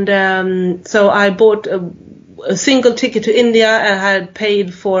 And so I bought a single ticket to India and had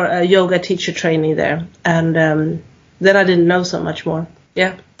paid for a yoga teacher training there. And then I didn't know so much more.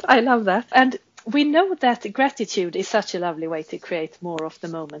 Yeah. I love that. And we know that gratitude is such a lovely way to create more of the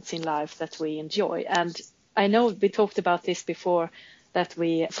moments in life that we enjoy. And I know we talked about this before, that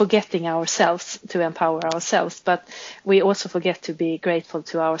we forgetting ourselves to empower ourselves, but we also forget to be grateful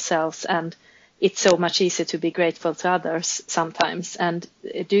to ourselves. And it's so much easier to be grateful to others sometimes. And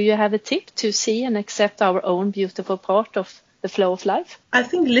do you have a tip to see and accept our own beautiful part of the flow of life? I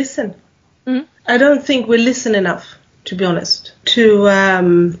think listen. I don't think we listen enough, to be honest,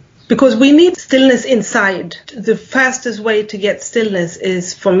 because we need stillness inside. The fastest way to get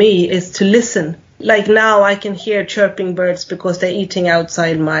stillness for me is to listen. Like now I can hear chirping birds because they're eating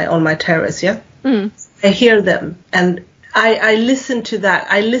outside on my terrace, yeah? I hear them and I listen to that.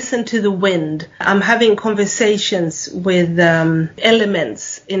 I listen to the wind. I'm having conversations with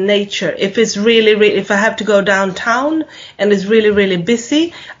elements in nature. If it's if I have to go downtown and it's really, really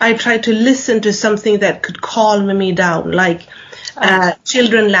busy, I try to listen to something that could calm me down, like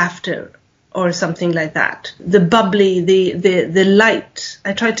children laughter or something like that. The bubbly, the light.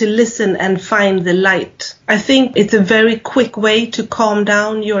 I try to listen and find the light. I think it's a very quick way to calm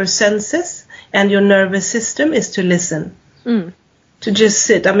down your senses and your nervous system is to listen. To just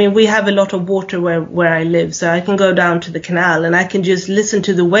sit. I mean, we have a lot of water where I live, so I can go down to the canal and I can just listen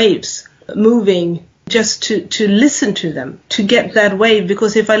to the waves moving, just to listen to them, to get that wave.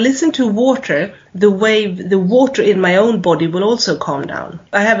 Because if I listen to water, the water in my own body will also calm down.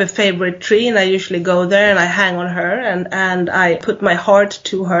 I have a favorite tree and I usually go there and I hang on her and I put my heart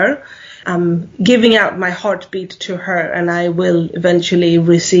to her. I'm giving out my heartbeat to her and I will eventually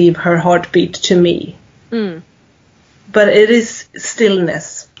receive her heartbeat to me. But it is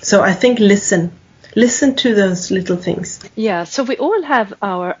stillness. So I think listen to those little things. Yeah, so we all have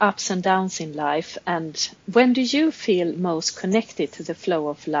our ups and downs in life. And when do you feel most connected to the flow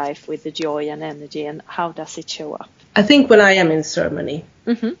of life with the joy and energy, and how does it show up? I think when I am in ceremony.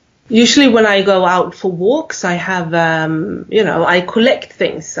 Usually when I go out for walks, I have, I collect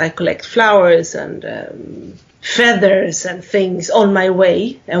things. I collect flowers and feathers and things on my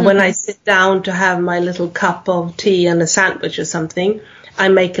way. And when I sit down to have my little cup of tea and a sandwich or something, I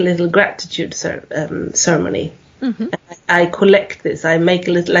make a little gratitude ceremony. I collect this. I make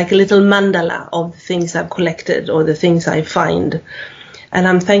a little mandala of the things I've collected or the things I find. And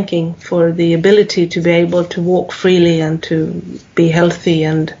I'm thanking for the ability to be able to walk freely and to be healthy.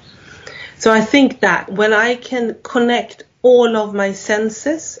 And so I think that when I can connect all of my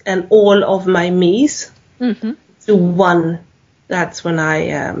senses and all of my me's to one, that's when I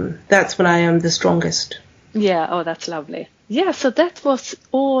am the strongest. Yeah, oh, that's lovely. Yeah, so that was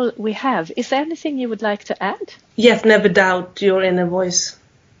all we have. Is there anything you would like to add? Yes, never doubt your inner voice.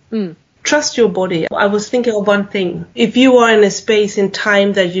 Trust your body. I was thinking of one thing. If you are in a space in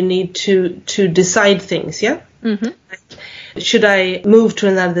time that you need to decide things, yeah? Should I move to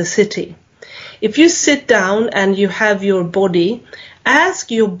another city? If you sit down and you have your body,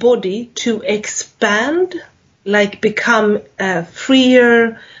 ask your body to expand, like become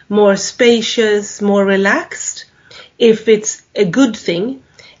freer, more spacious, more relaxed. If it's a good thing,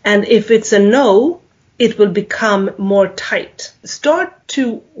 and if it's a no, it will become more tight. Start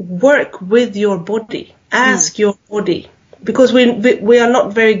to work with your body. Ask your body, because we are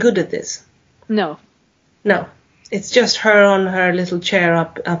not very good at this. No. It's just her on her little chair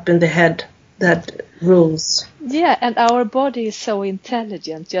up in the head that rules. Yeah, and our body is so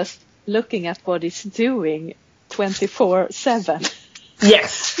intelligent, just looking at what it's doing 24/7.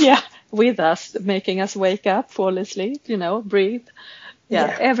 Yes. Yeah, with us, making us wake up, fall asleep, breathe.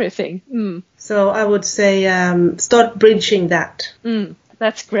 Yeah, everything. So I would say start bridging that.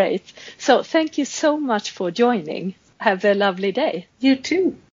 That's great. So thank you so much for joining. Have a lovely day. You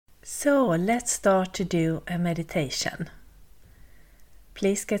too. So let's start to do a meditation.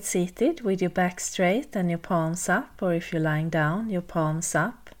 Please get seated with your back straight and your palms up, or if you're lying down, your palms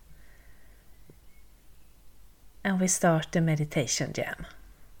up. And we start the meditation jam.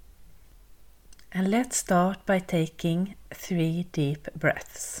 And let's start by taking 3 deep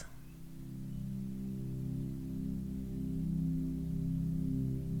breaths.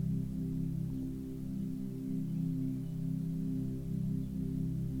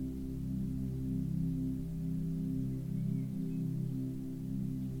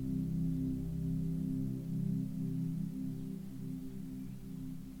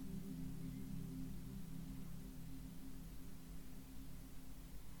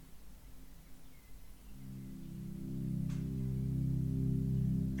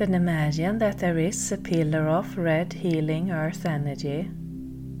 Then imagine that there is a pillar of red healing earth energy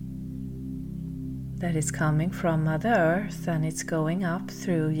that is coming from Mother Earth, and it's going up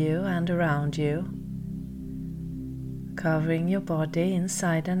through you and around you, covering your body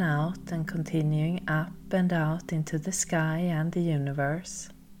inside and out and continuing up and out into the sky and the universe.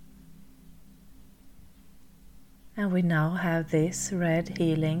 And we now have this red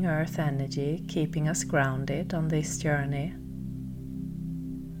healing earth energy keeping us grounded on this journey.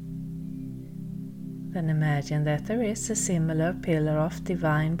 Then imagine that there is a similar pillar of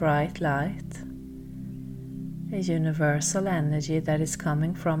divine bright light, a universal energy that is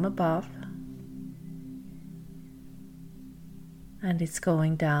coming from above, and it's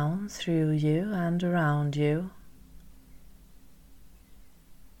going down through you and around you,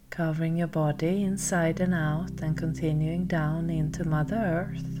 covering your body inside and out and continuing down into Mother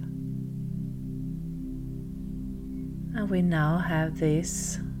Earth. And we now have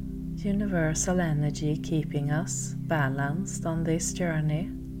this universal energy keeping us balanced on this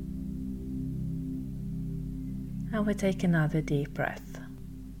journey. And we take another deep breath.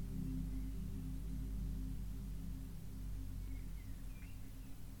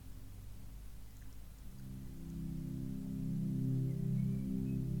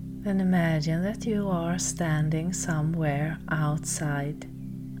 Then imagine that you are standing somewhere outside.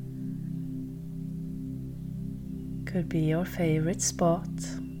 Could be your favorite spot.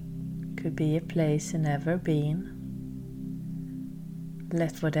 Could be a place you've never been.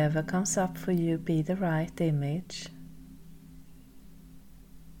 Let whatever comes up for you be the right image.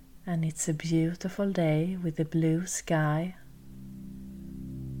 And it's a beautiful day with a blue sky.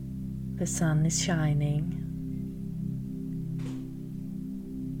 The sun is shining.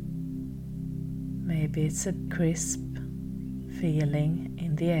 Maybe it's a crisp feeling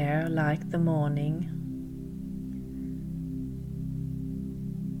in the air like the morning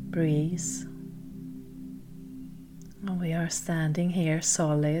breeze. And we are standing here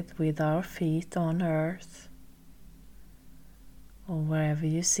solid with our feet on earth, or wherever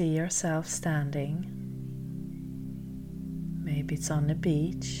you see yourself standing. Maybe it's on a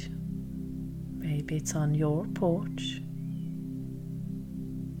beach, maybe it's on your porch.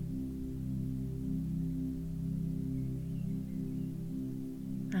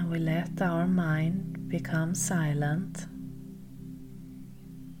 And we let our mind become silent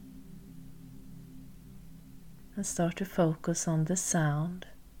and start to focus on the sound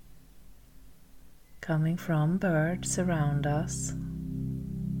coming from birds around us,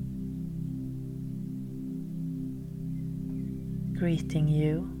 greeting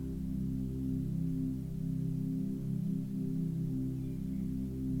you.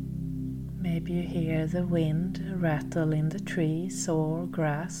 Maybe you hear the wind rattle in the trees or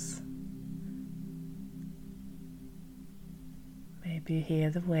grass. Maybe you hear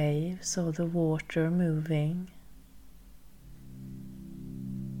the waves or the water moving.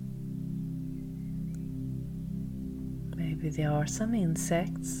 Maybe there are some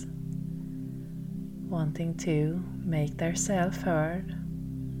insects wanting to make themselves heard,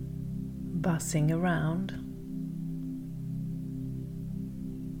 buzzing around.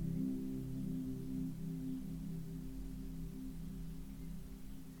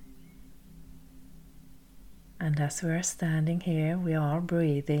 And as we are standing here, we are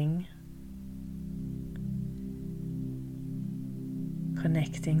breathing,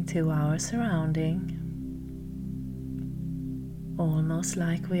 connecting to our surrounding, almost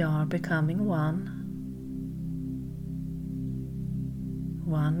like we are becoming one.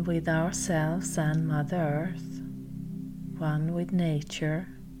 one with ourselves and Mother Earth, one with nature.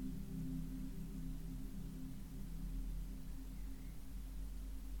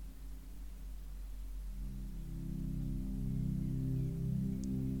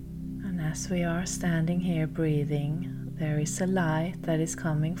 And as we are standing here breathing, there is a light that is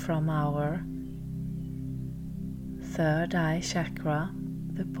coming from our third eye chakra,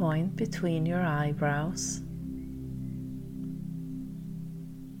 the point between your eyebrows.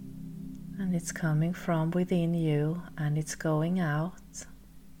 And it's coming from within you and it's going out,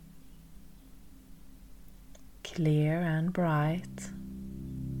 clear and bright,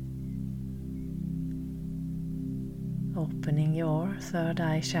 opening your third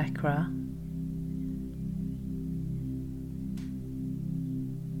eye chakra.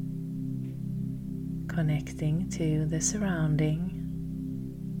 Connecting to the surrounding.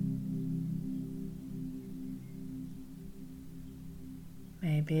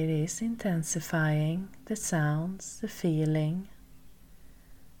 Maybe it is intensifying the sounds, the feeling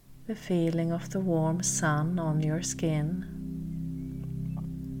of the warm sun on your skin,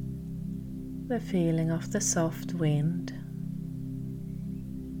 the feeling of the soft wind,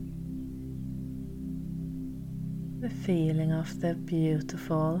 the feeling of the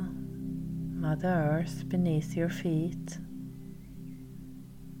beautiful Mother Earth beneath your feet.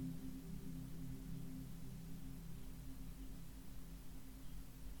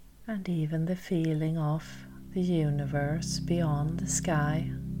 And even the feeling of the universe beyond the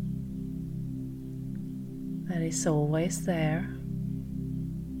sky that is always there,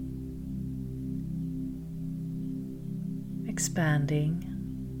 expanding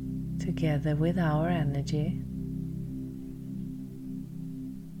together with our energy.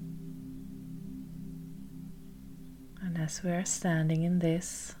 And as we are standing in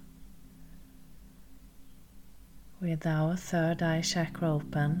this, with our third eye chakra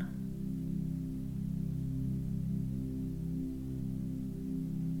open,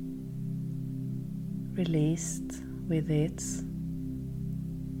 released with its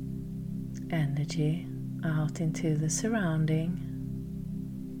energy out into the surrounding,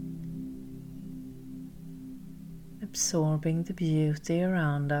 absorbing the beauty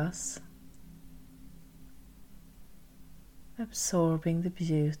around us, absorbing the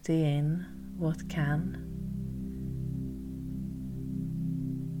beauty in what can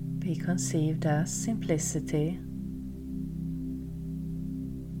be conceived as simplicity,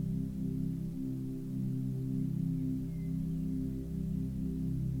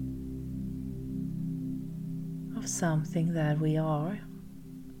 of something that we are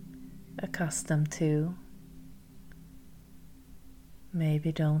accustomed to,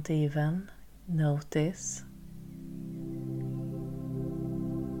 maybe don't even notice.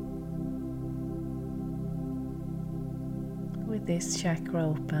 With this chakra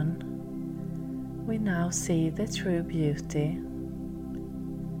open, we now see the true beauty.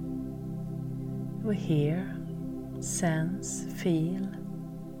 We hear, sense, feel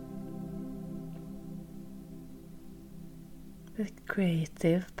the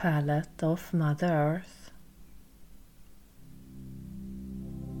creative palette of Mother Earth.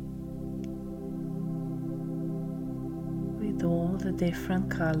 With all the different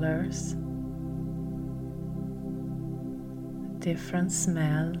colors, different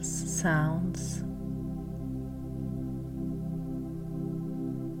smells, sounds,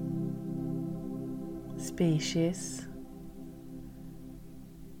 species.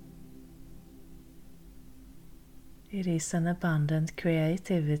 It is an abundant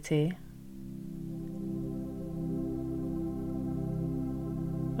creativity,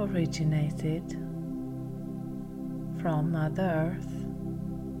 originated from Mother Earth,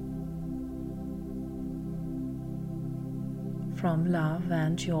 from love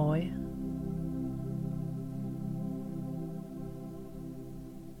and joy.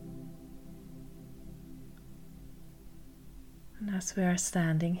 And as we are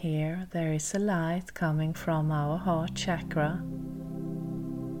standing here, there is a light coming from our heart chakra,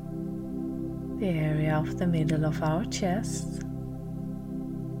 the area of the middle of our chest,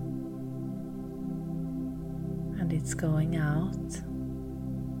 and it's going out.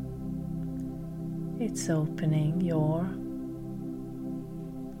 It's opening your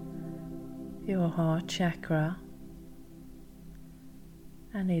heart chakra,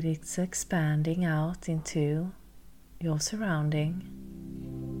 and it is expanding out into your surrounding.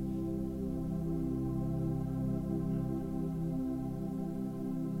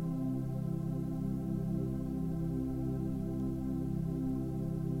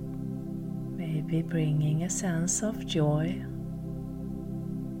 Maybe bringing a sense of joy,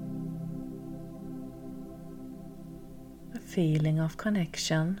 a feeling of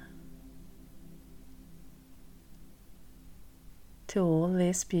connection to all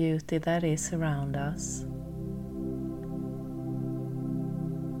this beauty that is around us,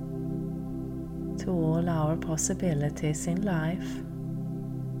 to all our possibilities in life,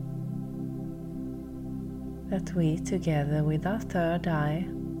 that we together with our third eye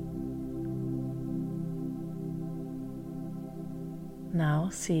now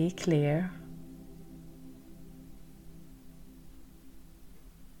see clear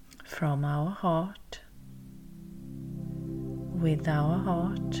from our heart, with our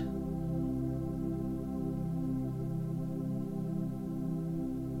heart,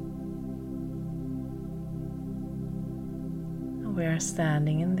 we are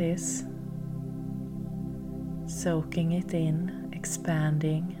standing in this, soaking it in,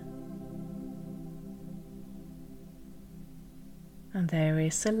 expanding, and there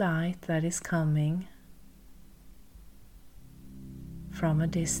is a light that is coming from a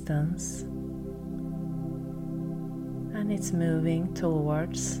distance, and it's moving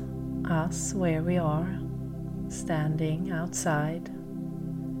towards us where we are standing outside,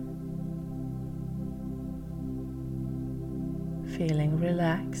 feeling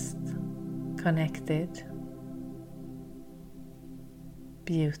relaxed, connected,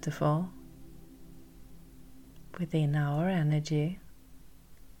 beautiful within our energy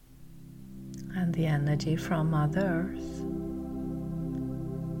and the energy from Mother Earth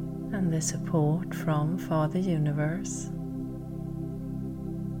and the support from Father Universe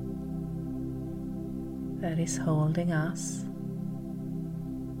that is holding us.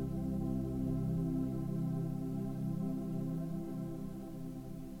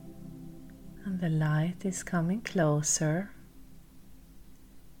 And the light is coming closer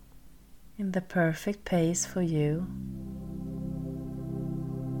in the perfect pace for you.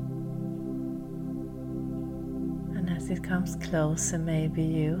 And as it comes closer, maybe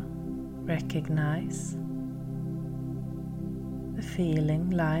you recognize the feeling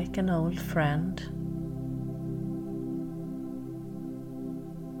like an old friend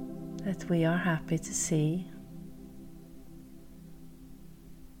that we are happy to see.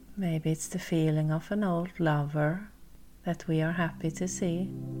 Maybe it's the feeling of an old lover that we are happy to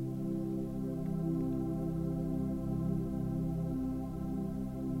see.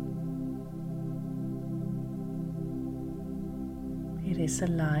 It is a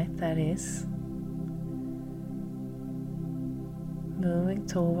light that is moving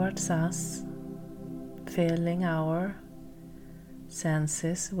towards us, filling our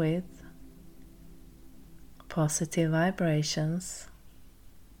senses with positive vibrations.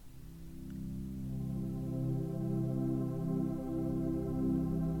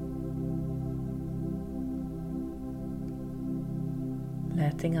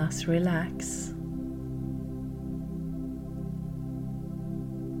 Letting us relax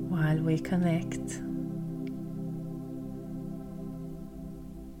while we connect.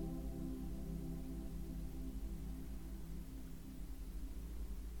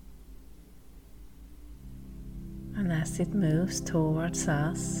 And as it moves towards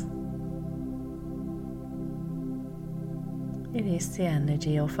us, it is the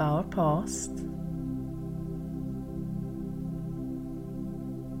energy of our past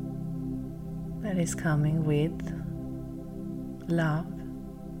that is coming with love,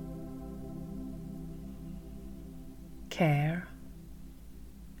 care,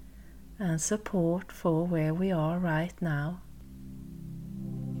 and support for where we are right now.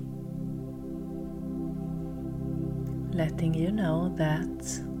 Letting you know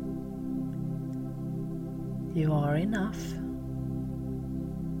that you are enough,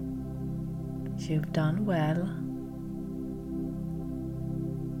 you've done well,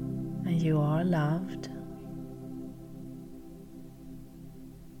 and you are loved.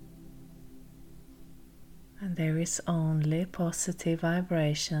 And there is only positive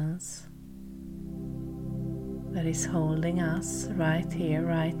vibrations that is holding us right here,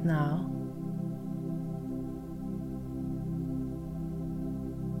 right now.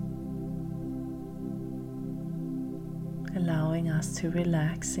 Allowing us to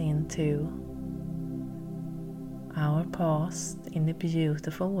relax into our past in a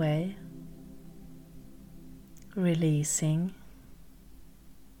beautiful way, releasing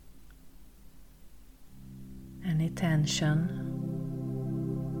any tension,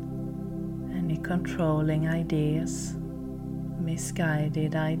 any controlling ideas,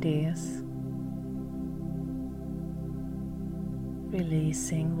 misguided ideas,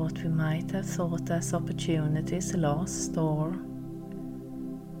 releasing what we might have thought as opportunities lost or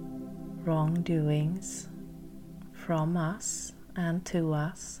wrongdoings from us and to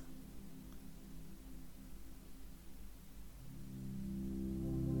us.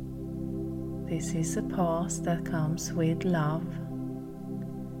 This is a pause that comes with love,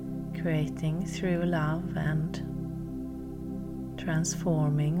 creating through love and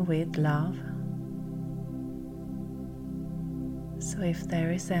transforming with love. So if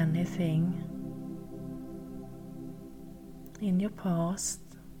there is anything in your past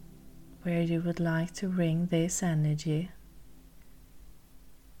where you would like to bring this energy,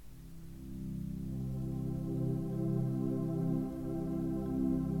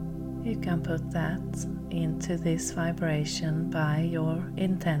 you can put that into this vibration by your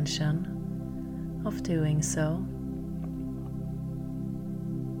intention of doing so,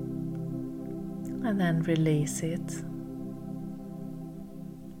 and then release it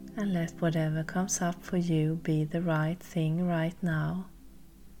and let whatever comes up for you be the right thing right now.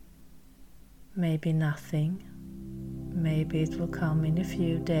 Maybe nothing, maybe it will come in a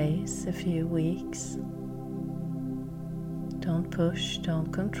few days, a few weeks. Don't push,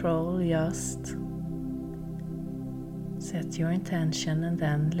 don't control, just set your intention and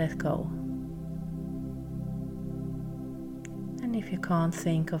then let go. And if you can't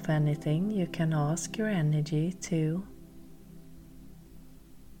think of anything, you can ask your energy to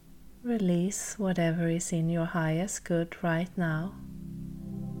release whatever is in your highest good right now.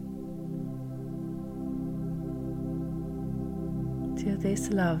 To this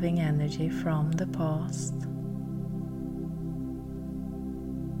loving energy from the past.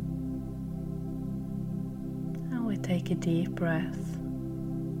 And we take a deep breath.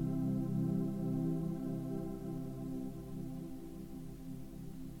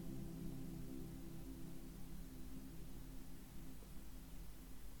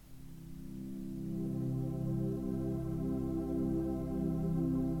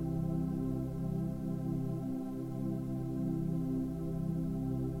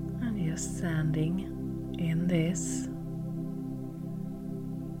 Standing in this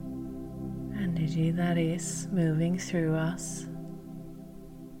energy that is moving through us,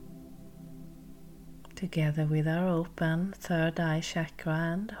 together with our open third eye chakra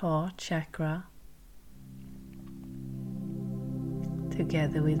and heart chakra,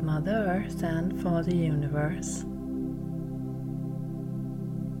 together with Mother Earth and Father Universe.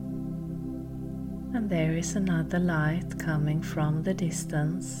 And there is another light coming from the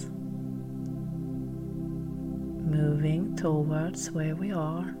distance, moving towards where we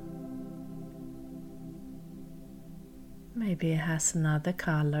are. Maybe it has another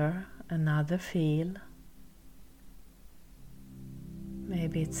color, another feel.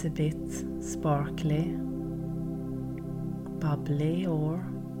 Maybe it's a bit sparkly, bubbly, or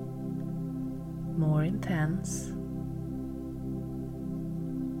more intense.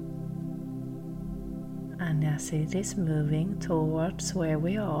 And as it is moving towards where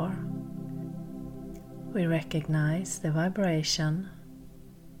we are, we recognize the vibration,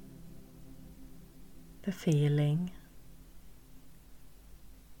 the feeling,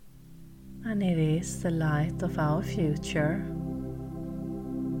 and it is the light of our future.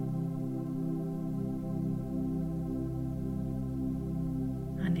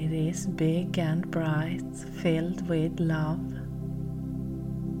 And it is big and bright, filled with love,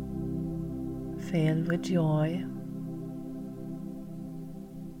 filled with joy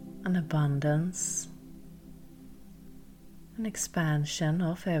and abundance. An expansion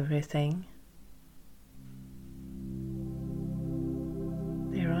of everything.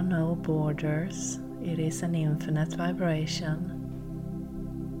 There are no borders, it is an infinite vibration,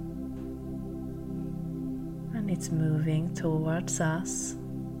 and it's moving towards us.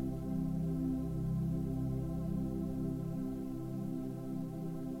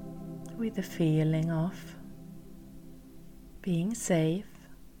 With the feeling of being safe,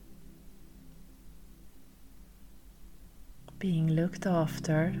 being looked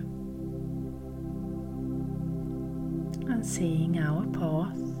after, and seeing our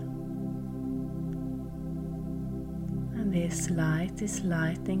path. And this light is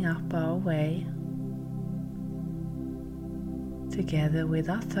lighting up our way, together with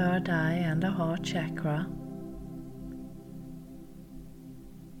our third eye and our heart chakra.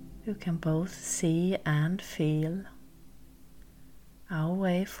 You can both see and feel our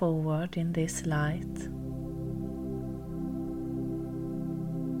way forward in this light.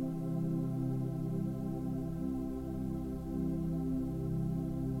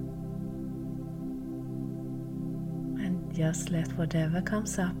 Just let whatever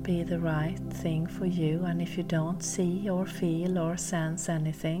comes up be the right thing for you, and if you don't see or feel or sense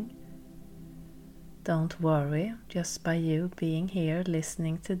anything, don't worry. Just by you being here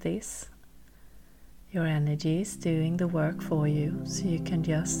listening to this, your energy is doing the work for you, so you can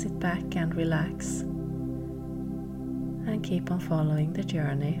just sit back and relax and keep on following the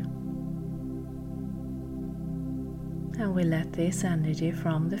journey. And we let this energy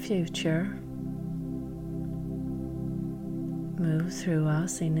from the future move through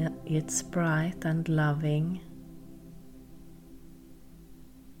us in its bright and loving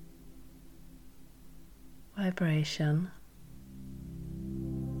vibration,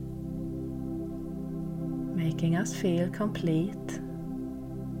 making us feel complete,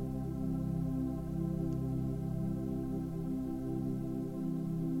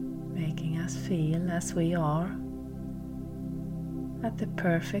 making us feel as we are at the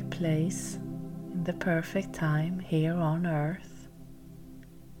perfect place in the perfect time here on Earth.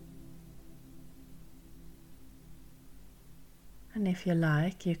 And if you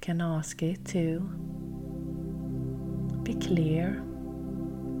like, you can ask it to be clear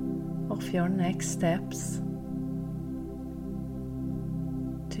of your next steps,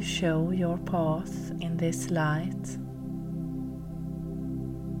 to show your path in this light,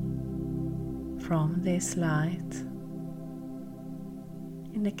 from this light,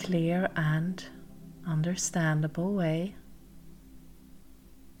 in a clear and understandable way,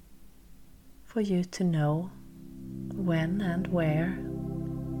 for you to know when and where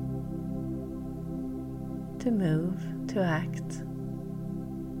to move, to act.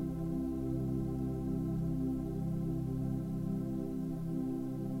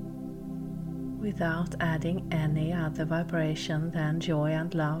 Without adding any other vibration than joy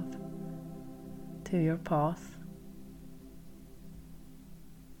and love to your path.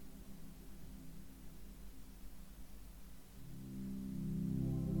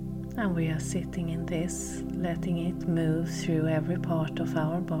 And we are sitting in this, letting it move through every part of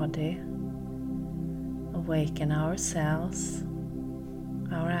our body, awaken our cells,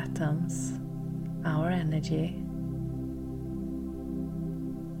 our atoms, our energy,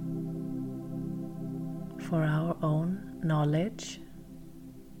 for our own knowledge,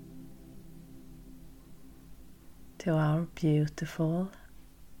 to our beautiful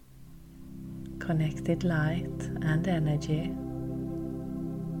connected light and energy.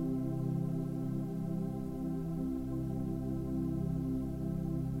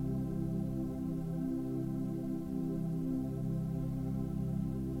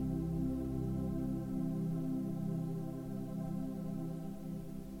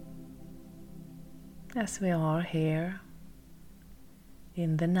 As we are here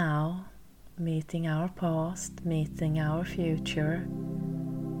in the now, meeting our past, meeting our future,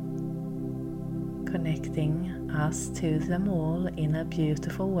 connecting us to them all in a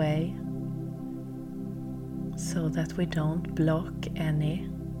beautiful way, so that we don't block any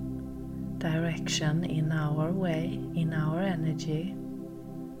direction in our way, in our energy,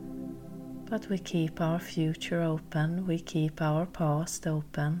 but we keep our future open, we keep our past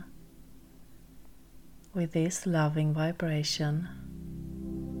open, with this loving vibration,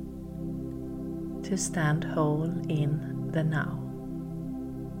 to stand whole in the now,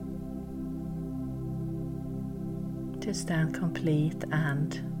 to stand complete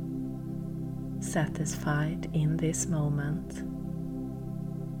and satisfied in this moment.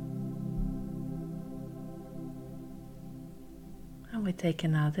 And we take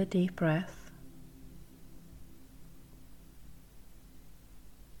another deep breath.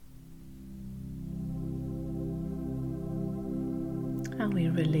 And we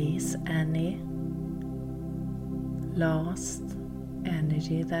release any last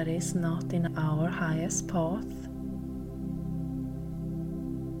energy that is not in our highest path.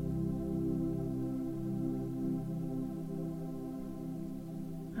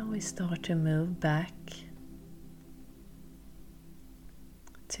 And we start to move back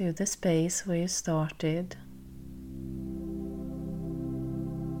to the space where you started.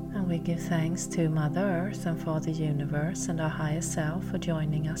 And we give thanks to Mother Earth and Father Universe and our higher self for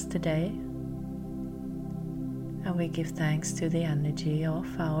joining us today. And we give thanks to the energy of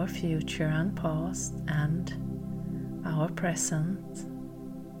our future and past and our present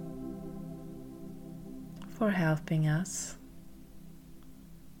for helping us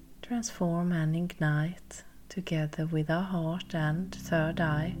transform and ignite together with our heart and third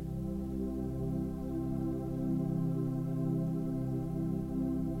eye.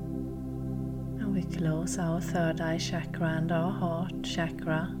 We close our third eye chakra and our heart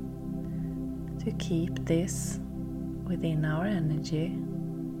chakra to keep this within our energy.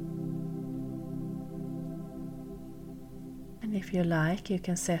 And if you like, you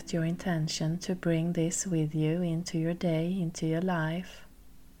can set your intention to bring this with you into your day, into your life.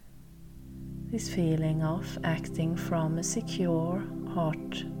 This feeling of acting from a secure,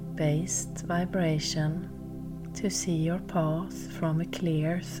 heart-based vibration, to see your path from a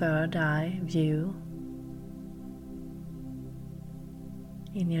clear third eye view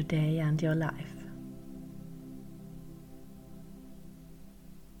in your day and your life.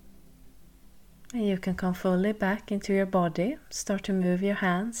 And you can come fully back into your body. Start to move your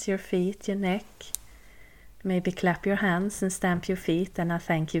hands, your feet, your neck. Maybe clap your hands and stamp your feet, and I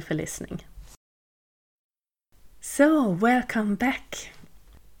thank you for listening. So, welcome back.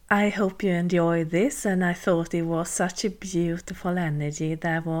 I hope you enjoyed this, and I thought it was such a beautiful energy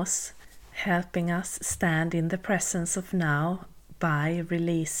that was helping us stand in the presence of now by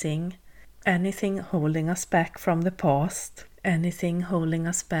releasing anything holding us back from the past, anything holding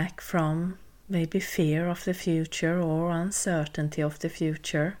us back from maybe fear of the future or uncertainty of the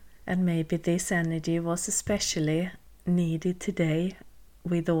future. And maybe this energy was especially needed today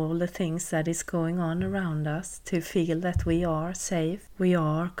with all the things that is going on around us, to feel that we are safe, we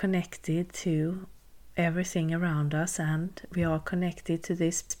are connected to everything around us, and we are connected to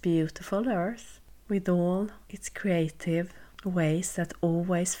this beautiful earth with all its creative ways that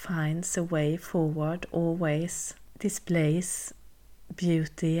always finds a way forward, always displays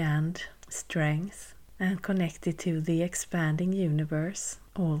beauty and strength, and connected to the expanding universe,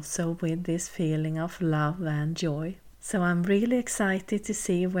 also with this feeling of love and joy. So I'm really excited to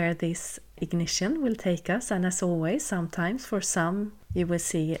see where this ignition will take us, and as always, sometimes for some you will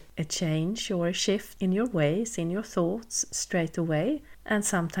see a change or a shift in your ways, in your thoughts straight away, and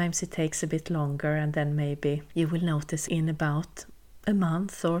sometimes it takes a bit longer, and then maybe you will notice in about a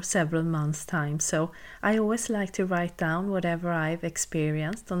month or several months' time. So I always like to write down whatever I've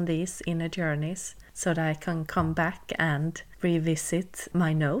experienced on these inner journeys, so that I can come back and revisit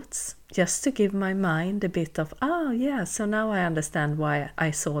my notes, just to give my mind a bit of, so now I understand why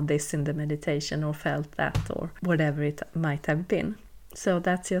I saw this in the meditation or felt that or whatever it might have been. So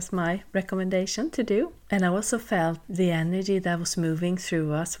that's just my recommendation to do. And I also felt the energy that was moving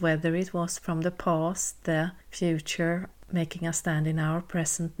through us, whether it was from the past, the future, making us stand in our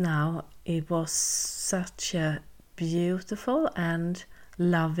present now. It was such a beautiful and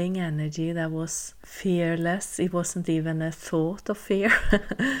loving energy that was fearless. It wasn't even a thought of fear.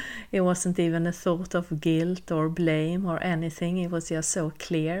 It wasn't even a thought of guilt or blame or anything. It was just so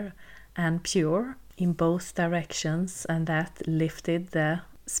clear and pure in both directions, and that lifted the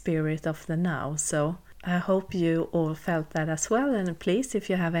spirit of the now. So I hope you all felt that as well, and please, if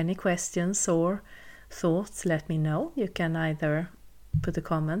you have any questions or thoughts, let me know. You can either put a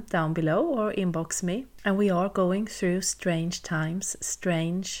comment down below or inbox me. And we are going through strange times,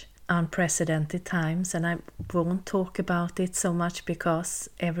 strange, unprecedented times, and I won't talk about it so much because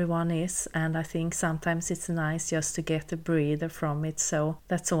everyone is, and I think sometimes it's nice just to get a breather from it. So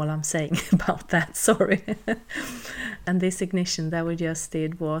that's all I'm saying about that. Sorry. And this ignition that we just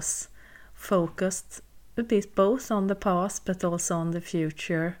did was focused a bit both on the past but also on the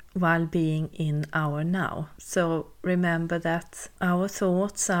future while being in our now. So remember that our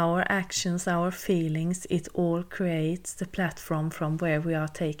thoughts, our actions, our feelings, it all creates the platform from where we are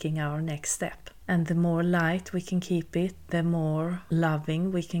taking our next step. And the more light we can keep it, the more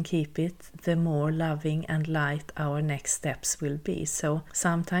loving we can keep it, the more loving and light our next steps will be. So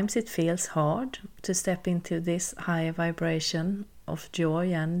sometimes it feels hard to step into this higher vibration of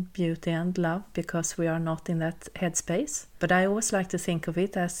joy and beauty and love because we are not in that headspace. But I always like to think of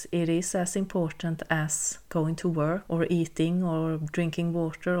it as it is as important as going to work or eating or drinking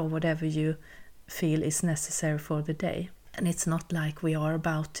water or whatever you feel is necessary for the day. And it's not like we are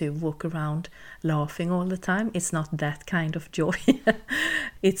about to walk around laughing all the time. It's not that kind of joy.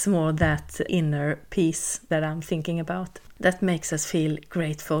 It's more that inner peace that I'm thinking about. That makes us feel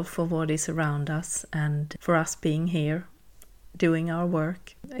grateful for what is around us and for us being here, doing our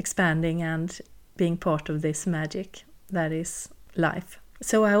work, expanding and being part of this magic that is life.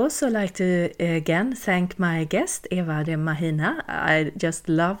 So I also like to again thank my guest Eva de Mahina. I just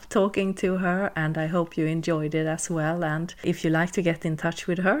love talking to her and I hope you enjoyed it as well. And if you like to get in touch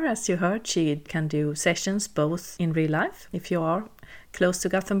with her, as you heard, she can do sessions both in real life if you are close to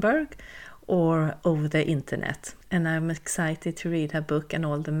Gothenburg or over the internet. And I'm excited to read her book and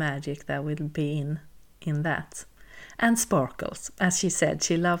all the magic that will be in that. And sparkles. As she said,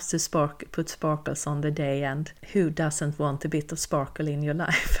 she loves to put sparkles on the day, and who doesn't want a bit of sparkle in your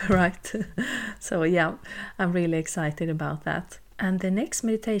life, right? So yeah, I'm really excited about that. And the next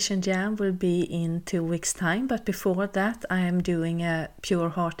meditation jam will be in 2 weeks' time, but before that I am doing a Pure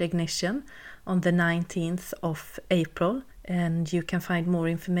Heart Ignition on the 19th of April. And you can find more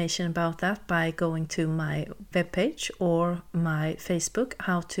information about that by going to my webpage or my Facebook,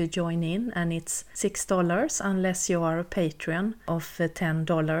 how to join in. And it's $6 unless you are a Patreon of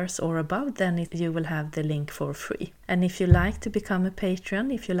 $10 or above, then you will have the link for free. And if you like to become a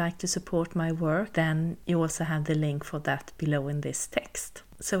patron, if you like to support my work, then you also have the link for that below in this text.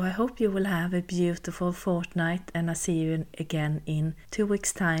 So I hope you will have a beautiful fortnight, and I'll see you again in 2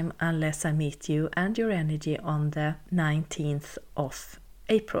 weeks' time, unless I meet you and your energy on the 19th of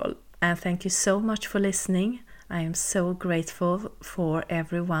April. And thank you so much for listening. I am so grateful for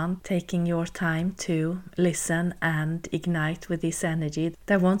everyone taking your time to listen and ignite with this energy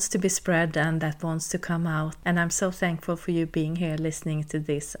that wants to be spread and that wants to come out. And I'm so thankful for you being here listening to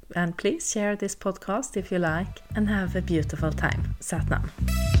this. And please share this podcast if you like, and have a beautiful time. Sat Nam.